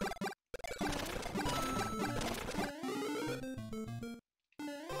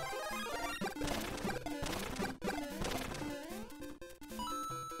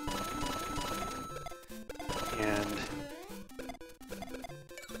 And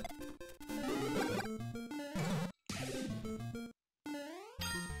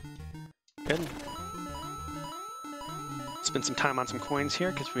good. Spend some time on some coins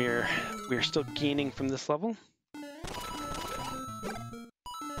here because we're still gaining from this level.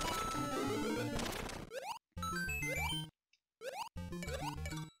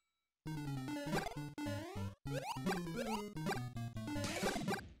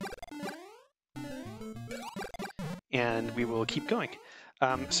 And we will keep going.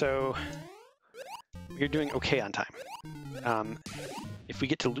 So we're doing okay on time. If we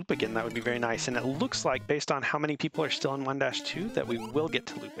get to loop again, that would be very nice. And it looks like, based on how many people are still in 1-2, that we will get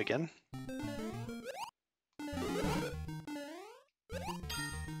to loop again.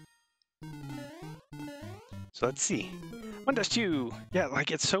 So let's see. 1-2. Yeah,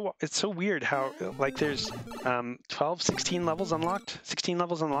 like it's so weird how like there's 12, 16 levels unlocked, 16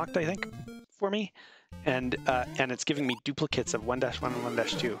 levels unlocked, I think, for me, and it's giving me duplicates of 1-1 and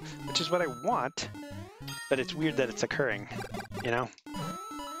 1-2, which is what I want, but it's weird that it's occurring, you know?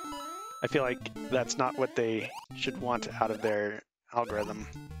 I feel like that's not what they should want out of their algorithm,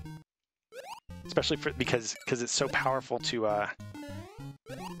 especially because it's so powerful to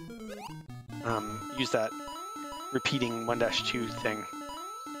use that repeating 1-2 thing.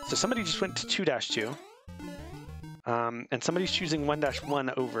 So somebody just went to 2-2, and somebody's choosing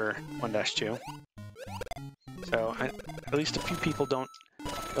 1-1 over 1-2. So at least a few people don't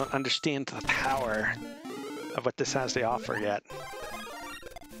understand the power of what this has to offer yet.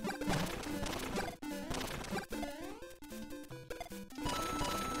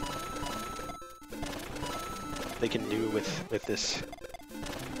 They can do with this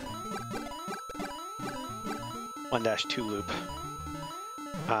 1-2 loop.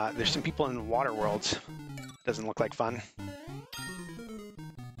 There's some people in water worlds. Doesn't look like fun.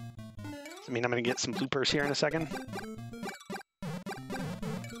 Does it mean I'm gonna get some bloopers here in a second?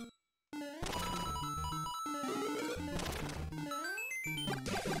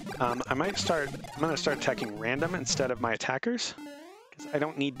 I'm gonna start attacking random instead of my attackers, because I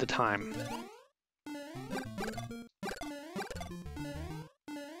don't need the time.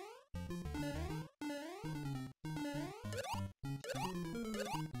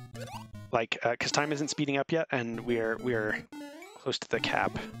 Like, because time isn't speeding up yet, and we're close to the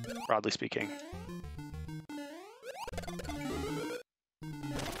cap, broadly speaking.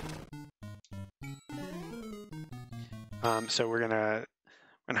 So we're gonna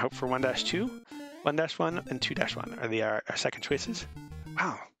hope for 1-2, 1-1, and 2-1 are our second choices.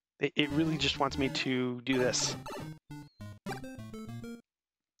 Wow, it really just wants me to do this.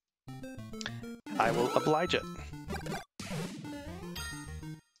 I will oblige it.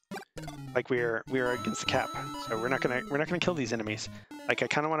 Like we're against the cap, so we're not gonna kill these enemies. Like I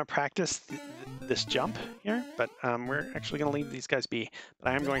kind of want to practice this jump here, but we're actually gonna leave these guys be.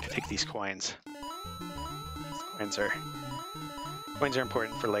 But I am going to take these coins. These coins are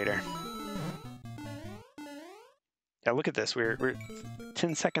important for later. Yeah, look at this. We're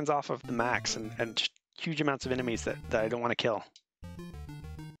 10 seconds off of the max, and just huge amounts of enemies that I don't want to kill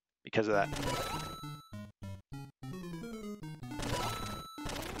because of that.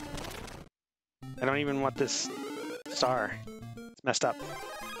 I don't even want this star. It's messed up.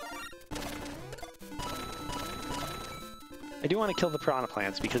 I do want to kill the piranha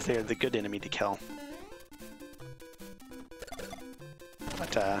plants because they're the good enemy to kill.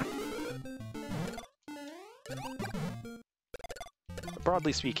 But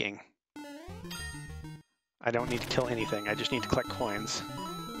broadly speaking, I don't need to kill anything. I just need to collect coins.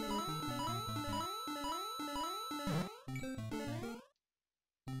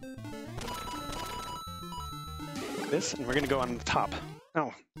 This, and we're gonna go on the top.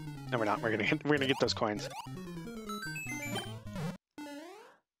 Oh, no, we're not. We're gonna get those coins.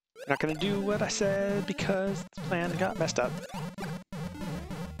 Not gonna do what I said because the plan got messed up.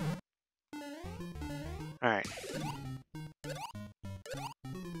 All right.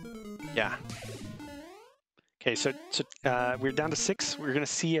 Yeah. Okay, so we're down to 6. We're gonna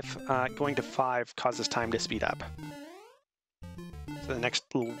see if going to 5 causes time to speed up. So the next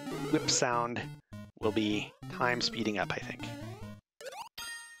little whip sound will be time speeding up, I think.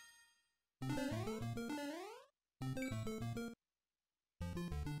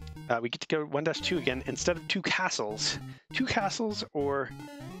 We get to go 1-2 again instead of 2 castles. 2 castles or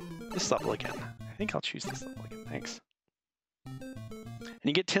this level again. I think I'll choose this level again, thanks. And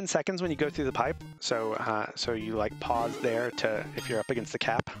you get 10 seconds when you go through the pipe, so so you like pause there to if you're up against the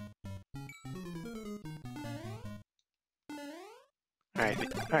cap. All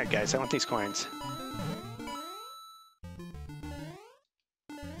right, guys, I want these coins.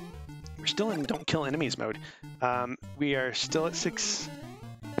 We're still in don't kill enemies mode. We are still at 6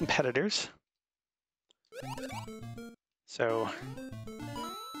 competitors. So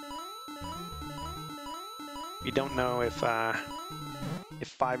we don't know if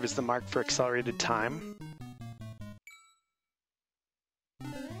 5 is the mark for accelerated time.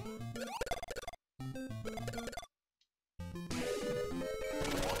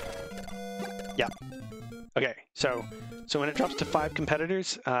 Yeah. Okay, so when it drops to 5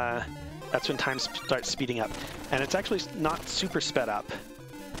 competitors, that's when time starts speeding up, and it's actually not super sped up.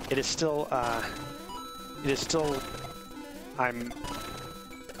 It is still. I'm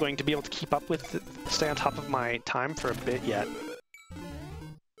going to be able to keep up with, stay on top of my time for a bit yet.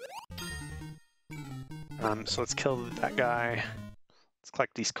 So let's kill that guy. Let's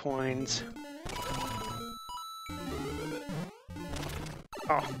collect these coins.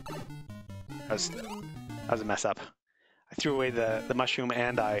 Oh, that was a mess up. I threw away the mushroom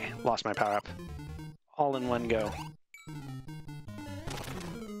and I lost my power up. All in one go.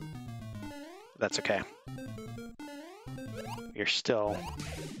 That's okay. We're still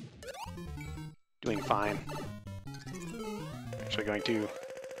doing fine. Actually going to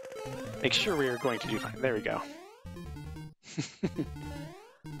make sure we are going to do fine. There we go.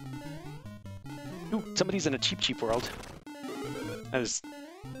 Ooh, somebody's in a Cheep world. That is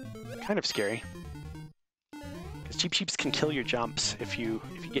kind of scary. Because Cheeps can kill your jumps if you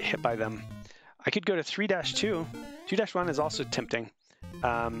get hit by them. I could go to 3-2. 2-1 is also tempting.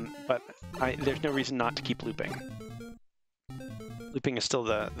 But there's no reason not to keep looping. Looping is still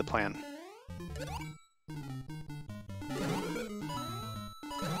the plan.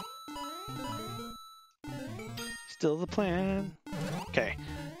 Still the plan. Okay,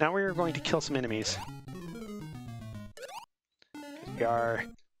 now we are going to kill some enemies.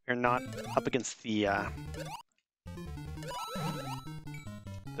 We're not up against the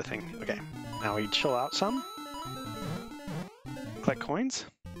thing. Okay, now we chill out some. Collect coins.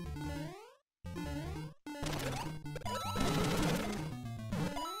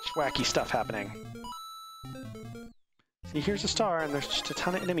 Wacky stuff happening. See, here's a star, and there's just a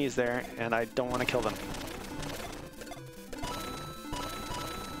ton of enemies there, and I don't want to kill them.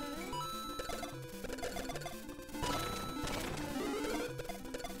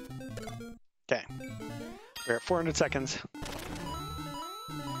 Okay, we're at 400 seconds.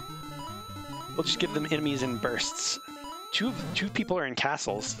 We'll just give them enemies in bursts. Two people are in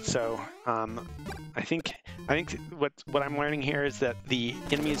castles, so I think what I'm learning here is that the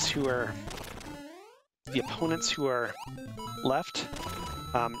enemies who are the opponents who are left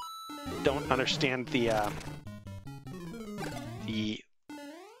don't understand the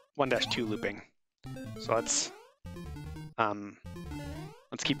 1-2 looping. So let's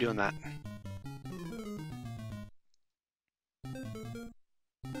keep doing that.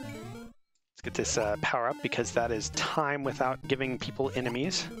 Let's get this power up because that is time without giving people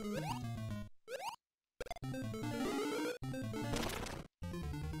enemies.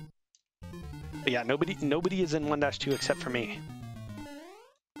 But yeah, nobody is in 1-2 except for me.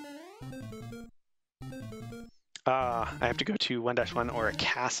 I have to go to 1-1 or a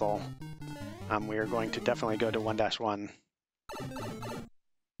castle. We are going to definitely go to 1-1.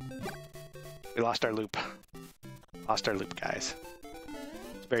 We lost our loop. Lost our loop, guys.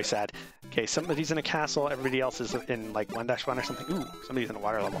 It's very sad. Okay, somebody's in a castle, everybody else is in like 1-1 or something. Ooh, somebody's in a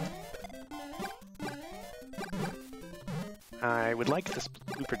water level. I would like this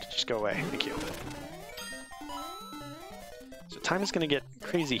looper to just go away. Thank you. So time is going to get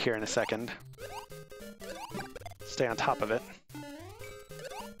crazy here in a second. Stay on top of it.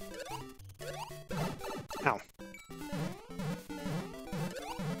 Ow.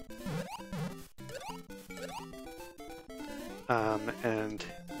 And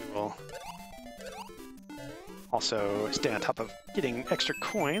we will also stay on top of getting extra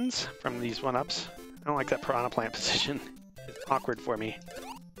coins from these 1-ups. I don't like that piranha plant position. It's awkward for me.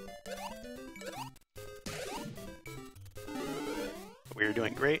 But we are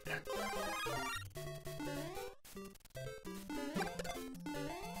doing great.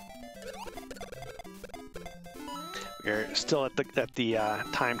 We're still at the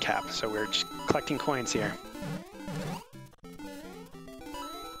time cap, so we're just collecting coins here.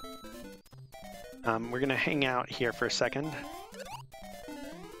 We're gonna hang out here for a second.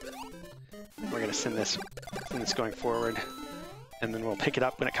 We're gonna send this going forward, and then we'll pick it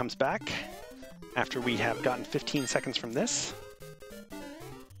up when it comes back after we have gotten 15 seconds from this.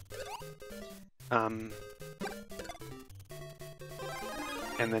 And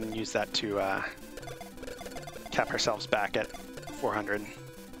then use that to cap ourselves back at 400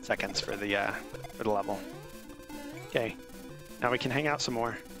 seconds for the level. Okay, now we can hang out some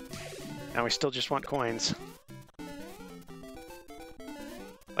more. Now we still just want coins.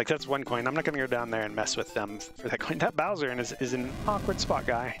 Like, that's 1 coin. I'm not going to go down there and mess with them for that coin. That Bowser is an awkward spot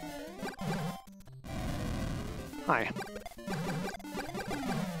guy. Hi.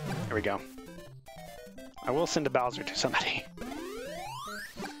 There we go. I will send a Bowser to somebody.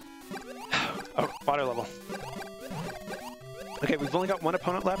 Oh, water level. Okay, we've only got 1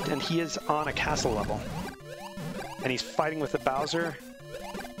 opponent left, and he is on a castle level. And he's fighting with a Bowser.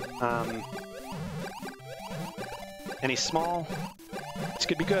 And he's small. This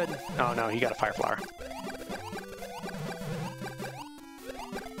could be good. Oh no, he got a fire flower.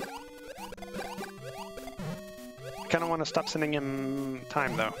 I kind of want to stop sending him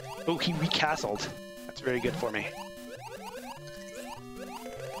time though. Oh, he recastled. That's very good for me.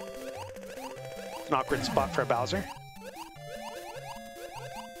 An awkward spot for a Bowser.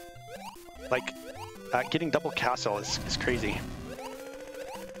 like, getting double castle is crazy.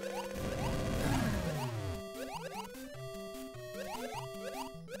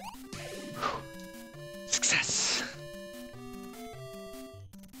 Success!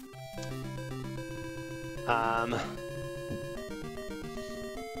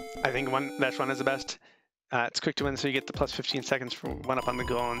 I think 1-1 is the best. It's quick to win, so you get the plus 15 seconds for 1 up on the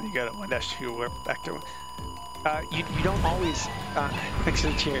goal, and you got a 1-2 warp back to. You don't always. Thanks for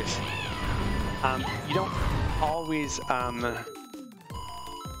the cheers. You don't always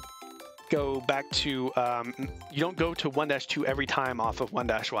go back to. You don't go to 1-2 every time off of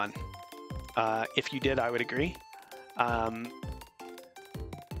 1-1. If you did, I would agree.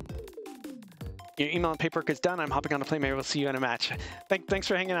 Your email and paperwork is done. I'm hopping on a plane. Maybe we'll see you in a match. Thanks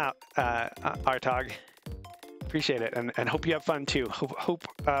for hanging out, Artog. Appreciate it, and hope you have fun too. Hope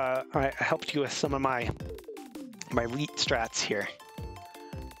I helped you with some of my elite strats here.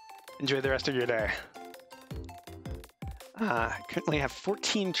 Enjoy the rest of your day. Currently have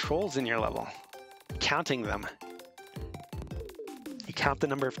 14 trolls in your level. Counting them. You count the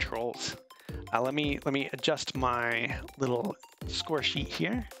number of trolls. Let me adjust my little score sheet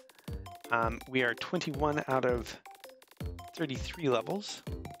here. We are 21 out of 33 levels.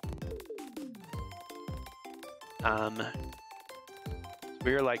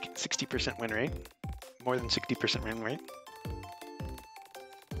 We're like 60% win rate, more than 60% win rate.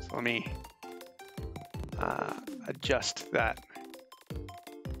 So let me adjust that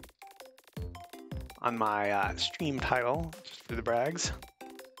on my stream title, just for the brags.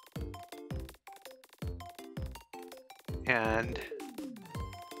 And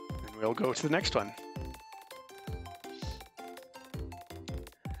we'll go to the next one.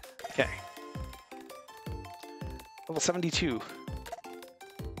 Okay. Level 72.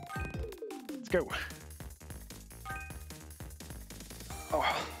 Let's go.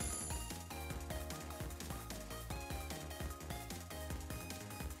 Oh.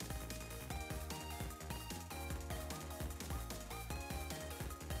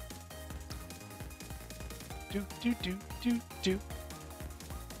 Do.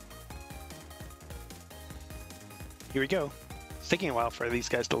 Here we go. It's taking a while for these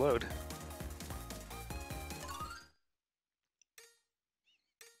guys to load.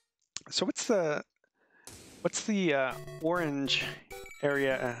 So what's the orange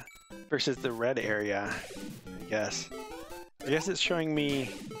area versus the red area? I guess it's showing me.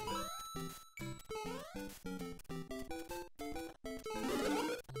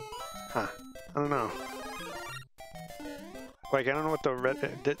 Huh? I don't know. Like, I don't know what the red...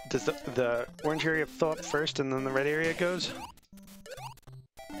 Does the orange area fill up first and then the red area goes?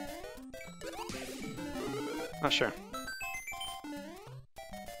 Not sure.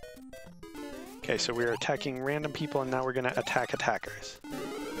 Okay, so we're attacking random people and now we're gonna attack attackers.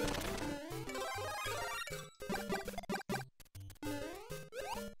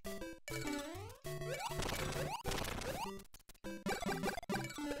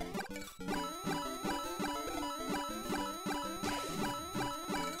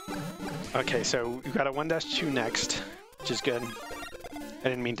 Okay, so we've got a 1-2 next, which is good. I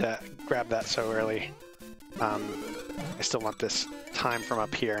didn't mean to grab that so early. I still want this time from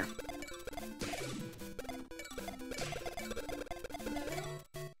up here.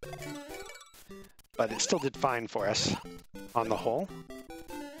 But it still did fine for us on the whole.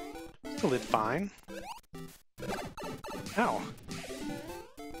 Still did fine. Ow.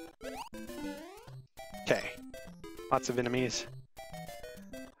 Okay. Lots of enemies.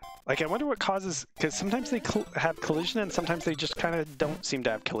 Like, I wonder what causes, because sometimes they have collision and sometimes they just kind of don't seem to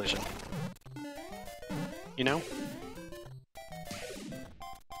have collision. You know?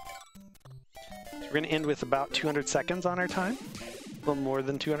 So we're going to end with about 200 seconds on our time. A little more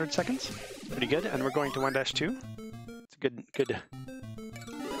than 200 seconds. Pretty good. And we're going to 1-2. It's a good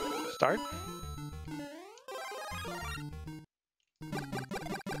start.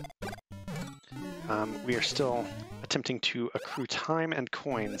 We are still attempting to accrue time and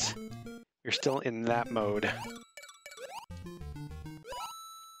coins. You're still in that mode.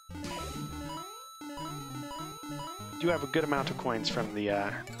 Do have a good amount of coins from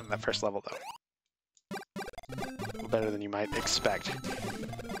that first level, though. A little better than you might expect.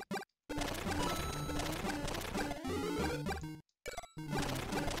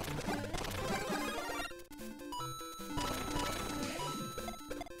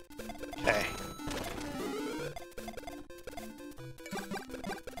 Okay.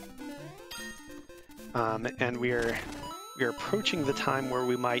 And we're approaching the time where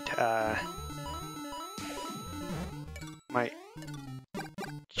we might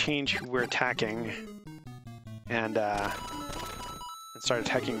change who we're attacking and start start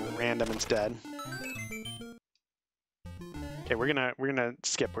attacking random instead. Okay, we're gonna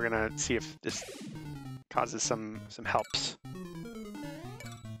skip. We're gonna see if this causes some helps.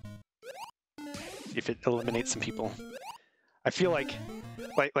 See if it eliminates some people. I feel like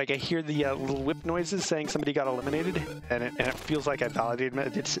I hear the little whip noises saying somebody got eliminated, and it feels like I validated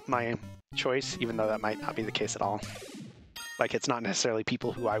my choice, even though that might not be the case at all. Like, it's not necessarily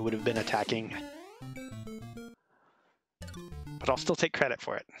people who I would have been attacking. But I'll still take credit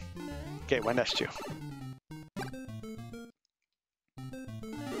for it. Okay, Wendash 2.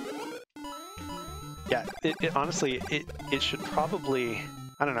 Yeah, honestly, it should probably,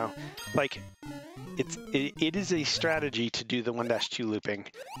 I don't know, like, it is a strategy to do the 1-2 looping.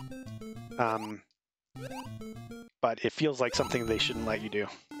 But it feels like something they shouldn't let you do.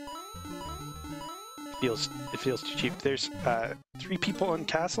 It feels too cheap. There's 3 people in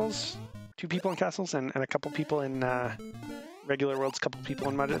castles, 2 people in castles, and a couple people in regular worlds, a couple people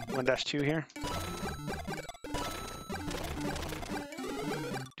in 1-2 here.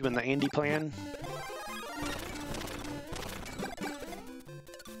 Doing the Andy plan.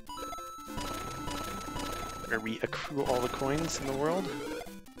 Where we accrue all the coins in the world.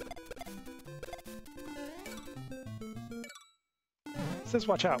 It says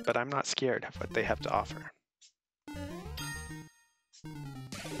watch out, but I'm not scared of what they have to offer.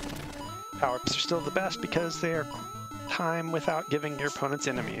 Power-ups are still the best because they are time without giving your opponents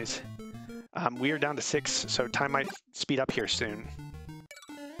enemies. We are down to 6, so time might speed up here soon.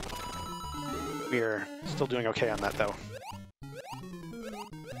 We're still doing okay on that, though.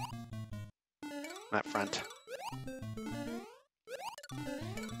 That front.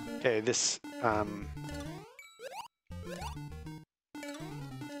 Okay, this,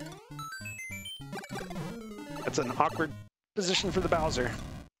 that's an awkward position for the Bowser.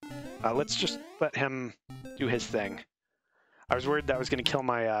 Let's just let him do his thing. I was worried that was going to kill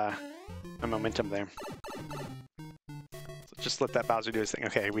my, my momentum there. So just let that Bowser do his thing.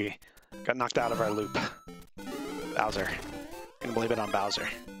 Okay, we got knocked out of our loop. Bowser. Gonna blame it on Bowser.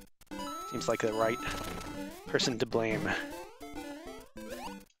 Seems like the right person to blame.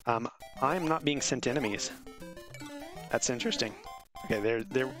 I'm not being sent enemies. That's interesting. Okay,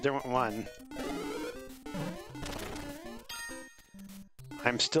 there went one.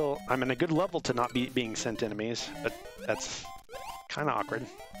 I'm in a good level to not be being sent enemies, but that's kind of awkward.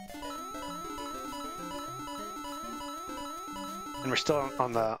 And we're still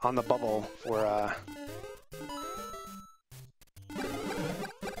on the bubble for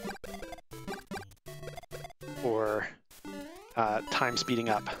time speeding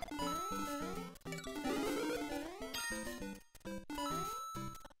up.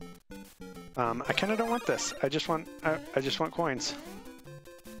 I kind of don't want this. I just want coins.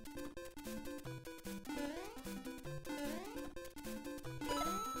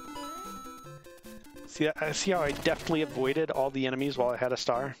 See how I deftly avoided all the enemies while I had a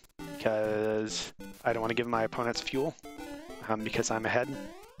star? Because I don't want to give my opponents fuel. Because I'm ahead.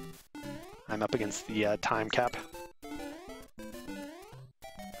 I'm up against the time cap.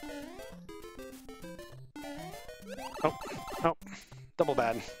 Oh, double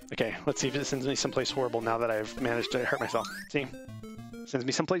bad. Okay, let's see if it sends me someplace horrible now that I've managed to hurt myself. See? Sends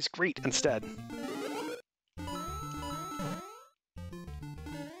me someplace great instead.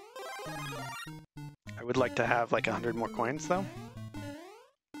 I would like to have like 100 more coins though.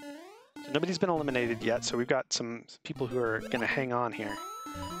 So nobody's been eliminated yet, so we've got some people who are going to hang on here.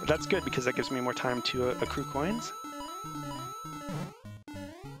 But that's good because that gives me more time to accrue coins.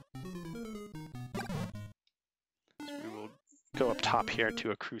 So we will go up top here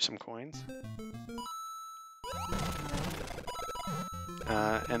to accrue some coins.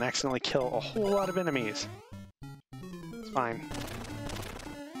 And accidentally kill a whole lot of enemies. It's fine.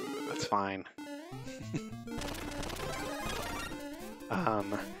 That's fine.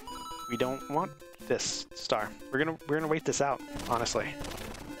 We don't want this star. We're gonna wait this out, honestly.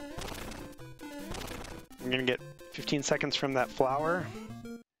 We're gonna get 15 seconds from that flower.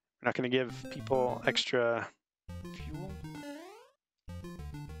 We're not gonna give people extra fuel.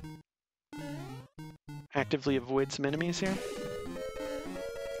 Actively avoid some enemies here.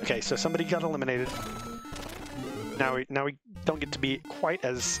 Okay, so somebody got eliminated. Now we don't get to be quite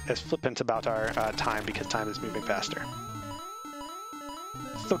as flippant about our time because time is moving faster.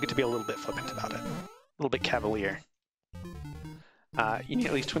 Still get to be a little bit flippant about it. A little bit cavalier. You need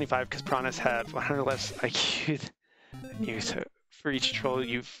at least 25 because piranhas have 100 less IQ than you. So for each troll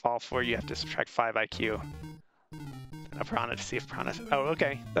you fall for, you have to subtract 5 IQ. A piranha to see if piranhas. Oh,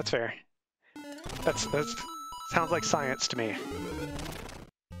 okay, that's fair. That's sounds like science to me.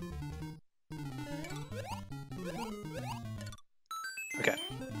 Okay.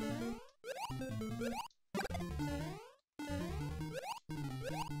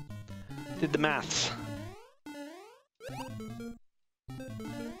 Did the maths.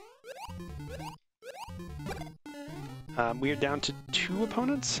 We are down to 2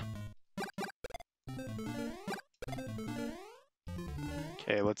 opponents.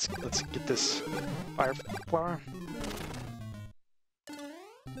 Okay, let's get this fire flower.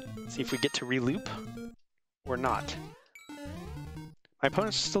 See if we get to reloop or not. My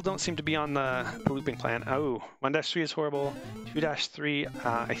opponents still don't seem to be on the looping plan. Oh, 1-3 is horrible. 2-3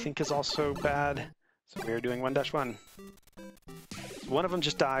 I think is also bad. So we are doing 1-1. So one of them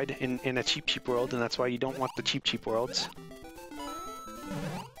just died in a cheap world, and that's why you don't want the cheap worlds.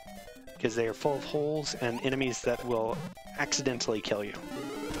 Because they are full of holes and enemies that will accidentally kill you.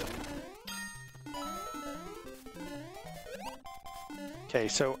 Okay,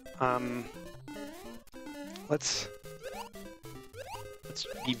 so let's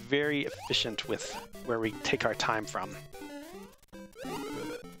be very efficient with where we take our time from.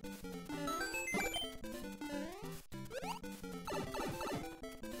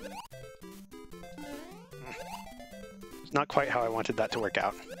 It's not quite how I wanted that to work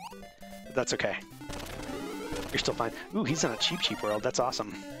out, but that's okay. You're still fine. Ooh, he's in a cheap world. That's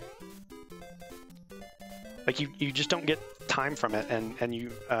awesome. Like you just don't get time from it, and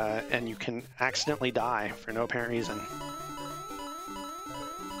you can accidentally die for no apparent reason.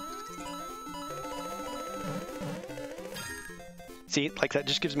 See, like that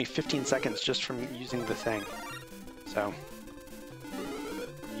just gives me 15 seconds just from using the thing. So,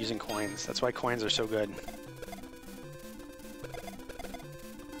 I'm using coins. That's why coins are so good.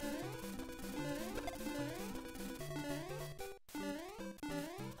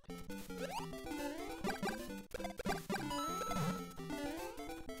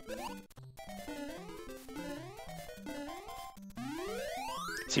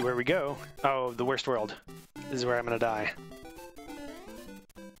 See where we go. Oh, the worst world. This is where I'm gonna die.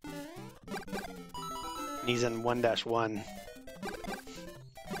 He's in 1-1.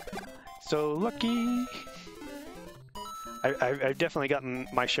 So lucky. I've definitely gotten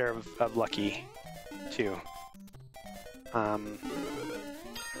my share of lucky too. I would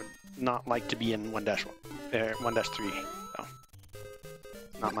not like to be in 1-3. So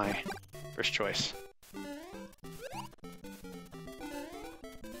not my first choice.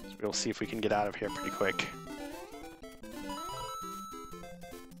 So we'll see if we can get out of here pretty quick.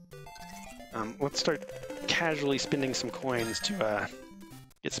 Let's start casually spending some coins to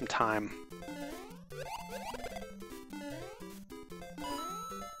get some time.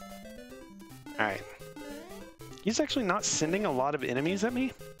 Alright. He's actually not sending a lot of enemies at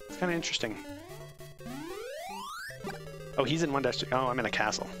me. It's kind of interesting. Oh, he's in 1-2. Oh, I'm in a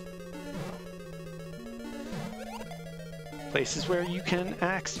castle. Places where you can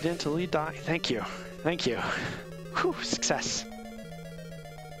accidentally die. Thank you. Thank you. Whew, success.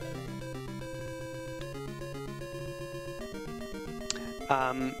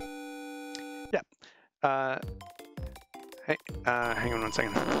 Yeah. Hey, hang on one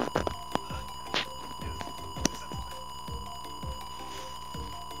second.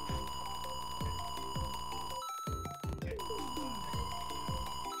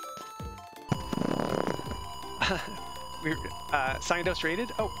 We're Cyandost raided.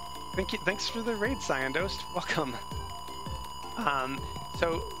 Oh, thank you. Thanks for the raid, Cyandost. Welcome.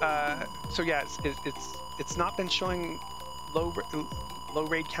 So yeah, it's not been showing low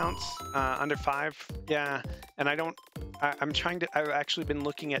raid counts under 5. Yeah, and I'm trying to. I've actually been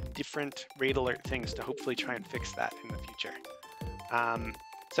looking at different raid alert things to hopefully try and fix that in the future.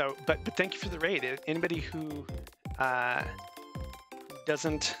 But thank you for the raid. Anybody who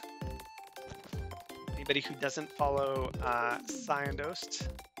doesn't follow Cyandost.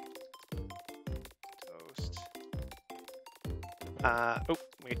 Oh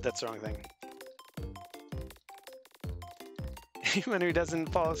wait, that's the wrong thing. Anyone who doesn't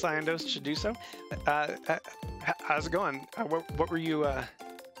follow Cyandost should do so. How's it going? What were you?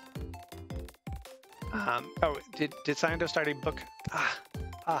 Oh, did Cyandost already book?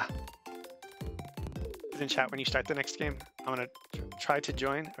 Put in chat when you start the next game. I'm gonna try to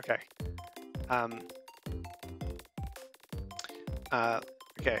join. Okay.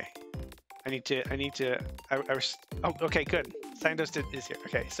 Okay. Oh, okay, good. Cyandost is here.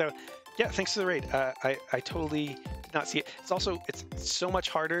 Okay, so yeah, thanks for the raid. I totally did not see it. It's so much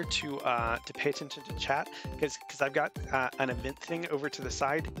harder to pay attention to chat because I've got an event thing over to the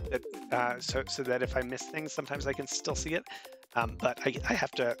side that so that if I miss things, sometimes I can still see it. But I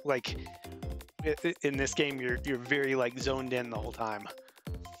have to, like, in this game, you're very like zoned in the whole time.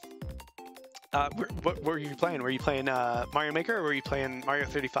 What were you playing? Were you playing Mario Maker, or were you playing Mario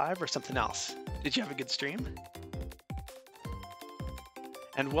 35 or something else? Did you have a good stream?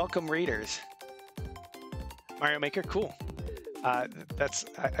 And welcome raiders. Mario Maker, cool. I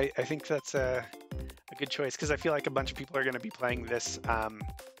think that's a good choice, because I feel like a bunch of people are going to be playing this for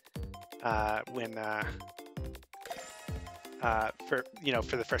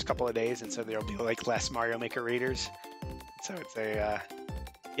the first couple of days, and so there'll be like less Mario Maker raiders. So it's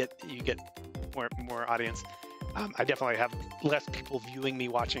you get more audience. I definitely have less people viewing me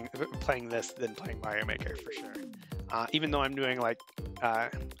playing this than playing Mario Maker for sure. Even though I'm doing I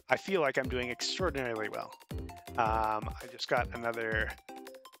feel like I'm doing extraordinarily well. I just got another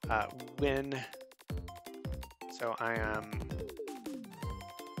win, so I am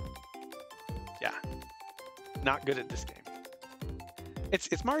not good at this game.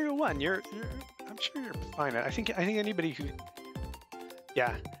 It's Mario 1. I'm sure you're fine. I think anybody who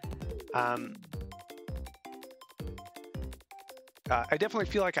I definitely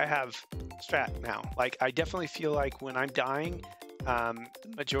feel like I have strat now. Like, I definitely feel like when I'm dying, the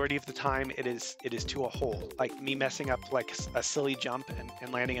majority of the time it is to a hole. Like me messing up like a silly jump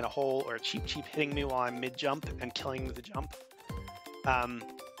and landing in a hole, or cheap hitting me while I'm mid jump and killing the jump.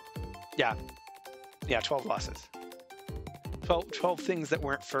 12 losses. 12 things that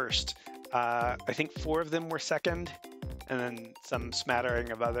weren't first. I think 4 of them were second, and then some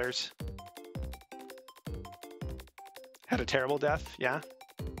smattering of others. Had a terrible death, yeah.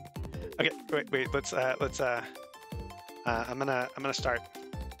 Okay, wait. Let's. I'm gonna start.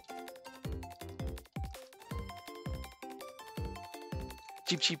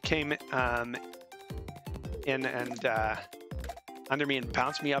 Cheap came in and under me and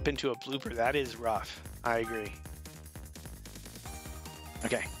bounced me up into a blooper. That is rough. I agree.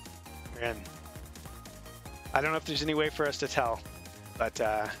 Okay, we're in. I don't know if there's any way for us to tell, but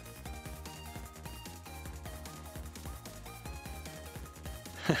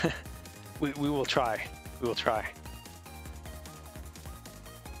we will try. We will try.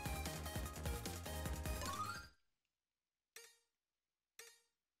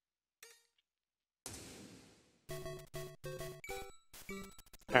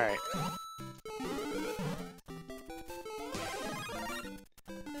 All right.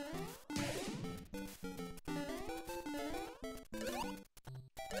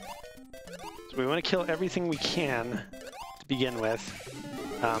 So we want to kill everything we can to begin with,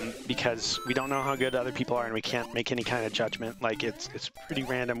 because we don't know how good other people are, and we can't make any kind of judgment. Like, it's pretty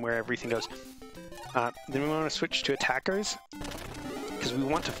random where everything goes. Then we want to switch to attackers, because we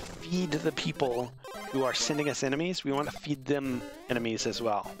want to feed the people who are sending us enemies. We want to feed them enemies as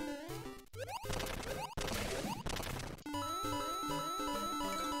well.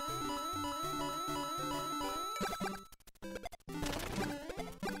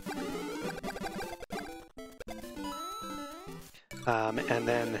 And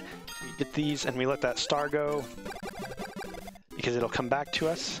then we get these and we let that star go, because it'll come back to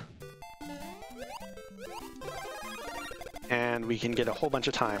us. And we can get a whole bunch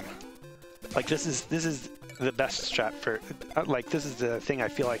of time. Like, this is the best strat for, like, this is the thing I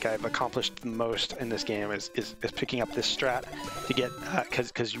feel like I've accomplished the most in this game is picking up this strat to get,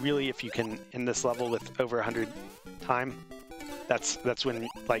 because really, if you can end this level with over 100 time, that's when,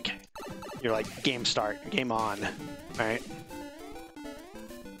 like, you're like, game start, game on, right?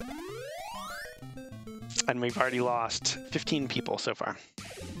 And we've already lost 15 people so far.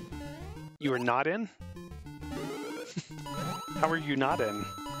 You are not in? How are you not in?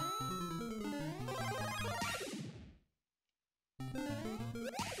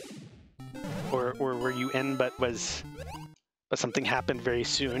 Or were you in but something happened very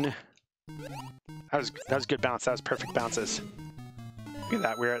soon? That was good bounce. That was perfect bounces. Look at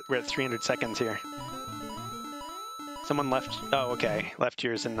that. We're at 300 seconds here. Someone left. Oh, okay. Left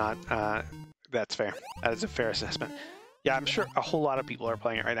yours and not. That's fair. That is a fair assessment. Yeah, I'm sure a whole lot of people are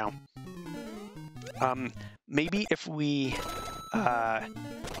playing it right now. Maybe if we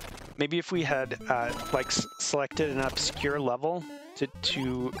had like selected an obscure level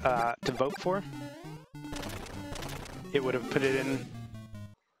to vote for, it would have put it in.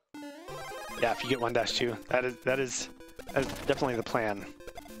 Yeah, if you get 1-2, that is definitely the plan.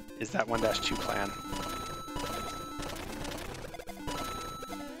 Is that 1-2 plan?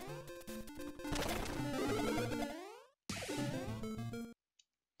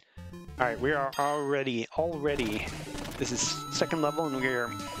 All right, we are already. This is second level, and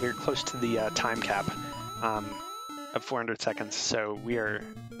we're close to the time cap of 400 seconds. So we are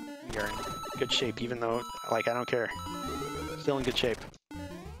in good shape, even though, like, I don't care. Still in good shape.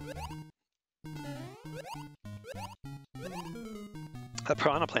 The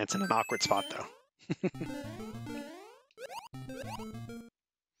piranha plant's in an awkward spot, though.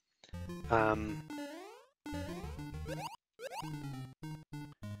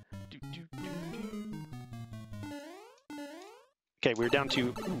 Okay, we're down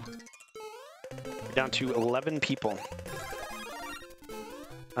to 11 people,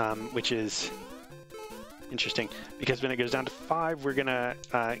 which is interesting because when it goes down to 5, we're gonna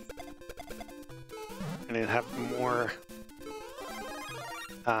have more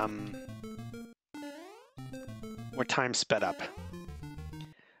time sped up.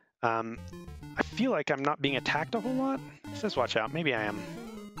 I feel like I'm not being attacked a whole lot. It says watch out. Maybe I am.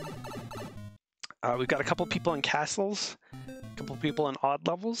 We've got a couple people in castles, a couple people in odd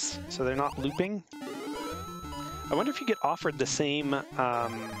levels, so they're not looping. I wonder if you get offered the same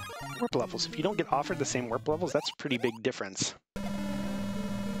warp levels. If you don't get offered the same warp levels, that's a pretty big difference. So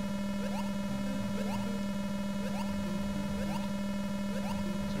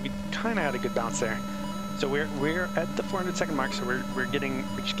we kind of had a good bounce there. So we're at the 400-second mark, so we're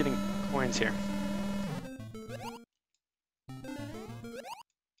just getting coins here.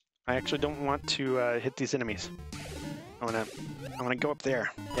 I actually don't want to hit these enemies. I wanna go up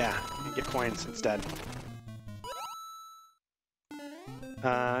there, yeah, and get coins instead.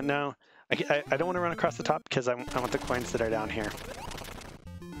 No, I don't want to run across the top because I want the coins that are down here.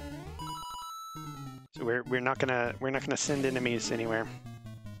 So we're not gonna send enemies anywhere.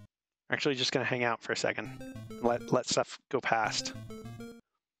 We're actually just gonna hang out for a second. Let stuff go past.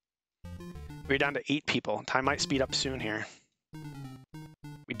 We're down to 8 people. Time might speed up soon here.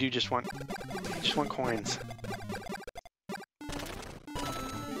 We do just want coins.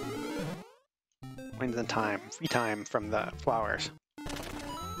 Coins and time. Free time from the flowers.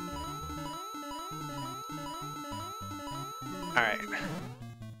 Alright.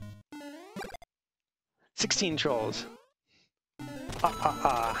 16 trolls.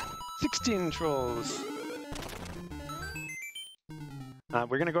 16 trolls.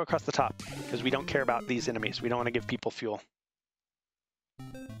 We're gonna go across the top because we don't care about these enemies. We don't want to give people fuel.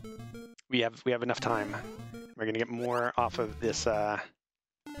 We have enough time. We're gonna get more off of this fire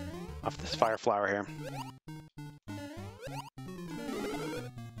flower here.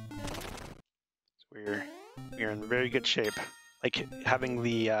 So we're in very good shape. Like having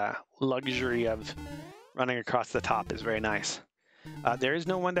the luxury of running across the top is very nice. There is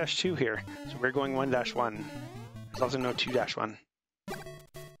no 1-2 here, so we're going 1-1. There's also no 2-1.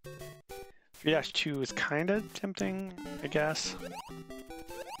 3-2 is kind of tempting, I guess.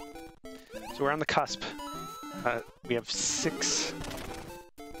 So we're on the cusp. We have 6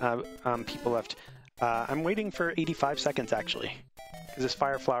 people left. I'm waiting for 85 seconds, actually, because this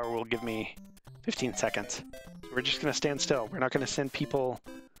fire flower will give me 15 seconds. So we're just going to stand still. We're not going to send people,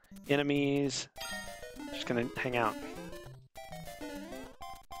 enemies. Just going to hang out.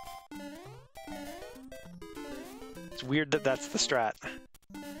 It's weird that that's the strat.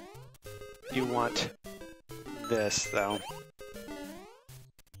 You want this, though.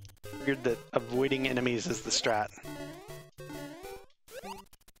 Weird that avoiding enemies is the strat.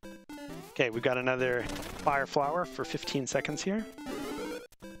 Okay, we've got another fire flower for 15 seconds here.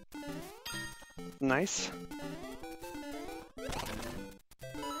 Nice.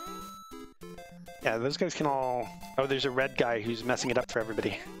 Yeah, those guys can all... Oh, there's a red guy who's messing it up for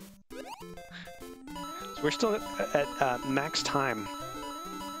everybody. So we're still at max time.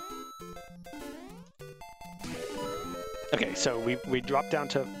 Okay, so we dropped down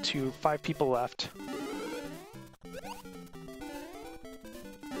to 5 people left.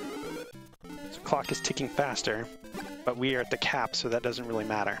 So clock is ticking faster, but we are at the cap, so that doesn't really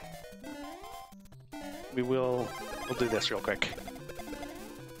matter. We'll do this real quick.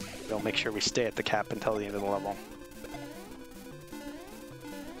 We'll make sure we stay at the cap until the end of the level.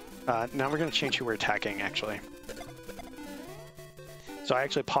 Now we're going to change who we're attacking, actually. So I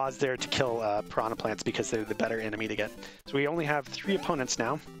actually paused there to kill piranha plants because they're the better enemy to get. So we only have 3 opponents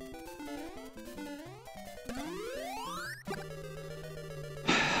now.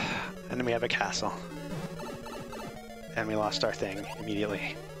 And then we have a castle. And we lost our thing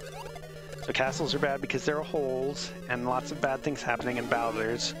immediately. So castles are bad because there are holes and lots of bad things happening in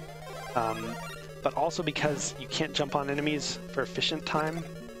Bowser's. But also because you can't jump on enemies for efficient time.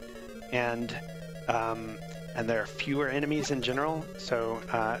 And there are fewer enemies in general,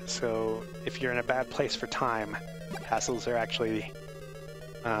 so if you're in a bad place for time, castles are actually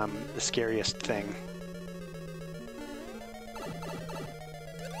the scariest thing.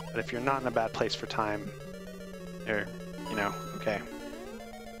 But if you're not in a bad place for time, they're, you know, okay.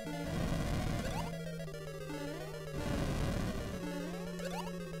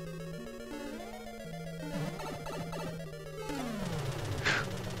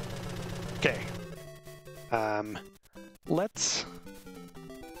 Let's.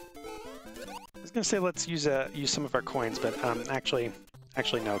 I was gonna say let's use some of our coins, but actually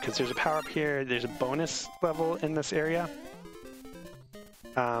no, because there's a power up here. There's a bonus level in this area.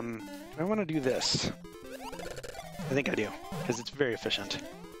 I want to do this. I think I do, because it's very efficient.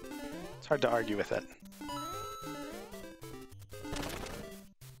 It's hard to argue with it.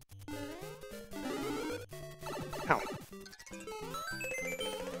 Ow.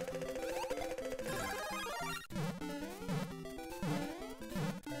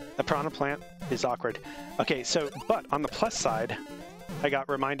 The piranha plant is awkward. Okay, so, but on the plus side, I got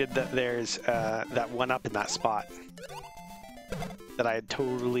reminded that there's that one up in that spot that I had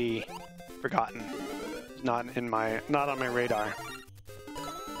totally forgotten. Not on my radar.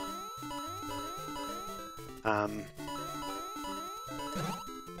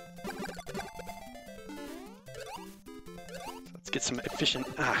 Let's get some efficient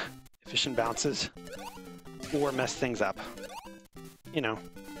bounces, or mess things up. You know,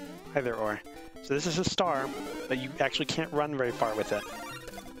 either or. So this is a star, but you actually can't run very far with it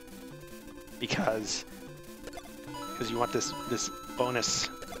because you want this bonus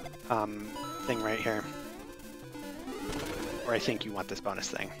thing right here. Or I think you want this bonus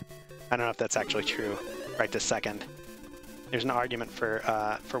thing. I don't know if that's actually true right this second. There's an argument for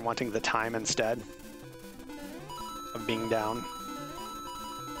wanting the time instead of being down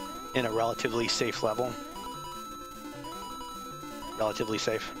in a relatively safe level. Relatively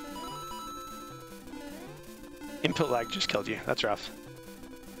safe. Input lag just killed you. That's rough.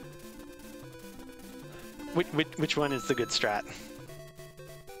 Which one is the good strat?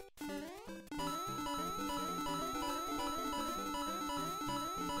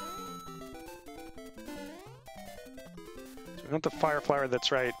 So we want the fire flower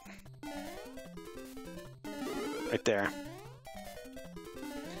that's right there.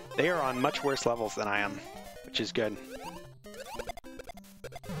 They are on much worse levels than I am, which is good.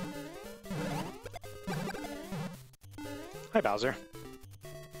 Hi, Bowser.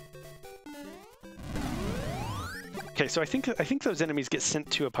 Okay, so I think those enemies get sent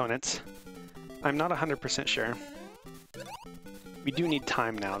to opponents. I'm not 100% sure. We do need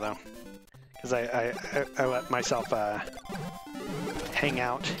time now, though, because I let myself hang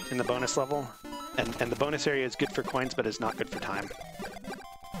out in the bonus level, and the bonus area is good for coins, but is not good for time.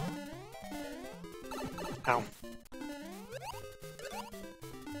 Ow.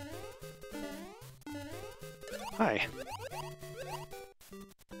 Hi.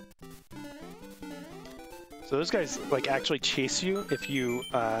 So those guys like actually chase you if you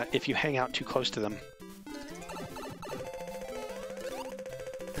hang out too close to them.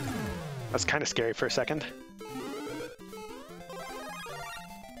 That's kind of scary for a second.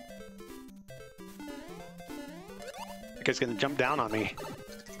 That guy's gonna jump down on me.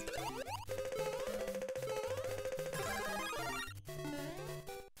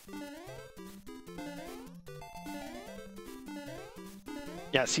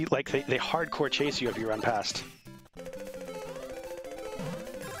 Yeah, see, like, they hardcore chase you if you run past.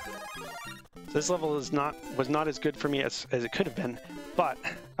 So this level was not as good for me as it could have been, but...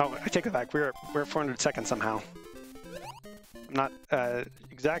 Oh, I take it back. We're at 400 seconds somehow. I'm not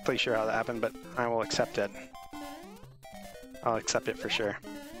exactly sure how that happened, but I will accept it. I'll accept it for sure.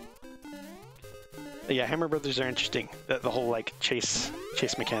 But yeah, Hammer Brothers are interesting. The whole, like, chase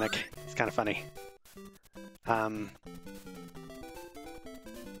mechanic. It's kind of funny.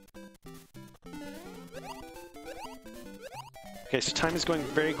 Okay, so time is going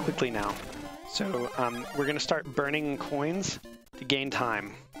very quickly now. So we're going to start burning coins to gain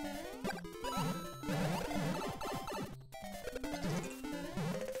time.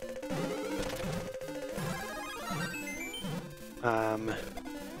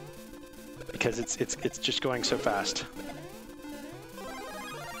 Because it's just going so fast.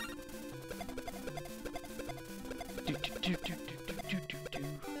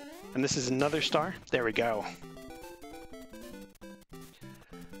 And this is another star. There we go.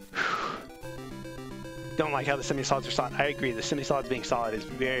 Don't like how the semi-solids are solid. I agree. The semi-solids being solid is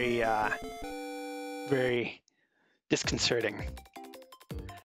very, very disconcerting.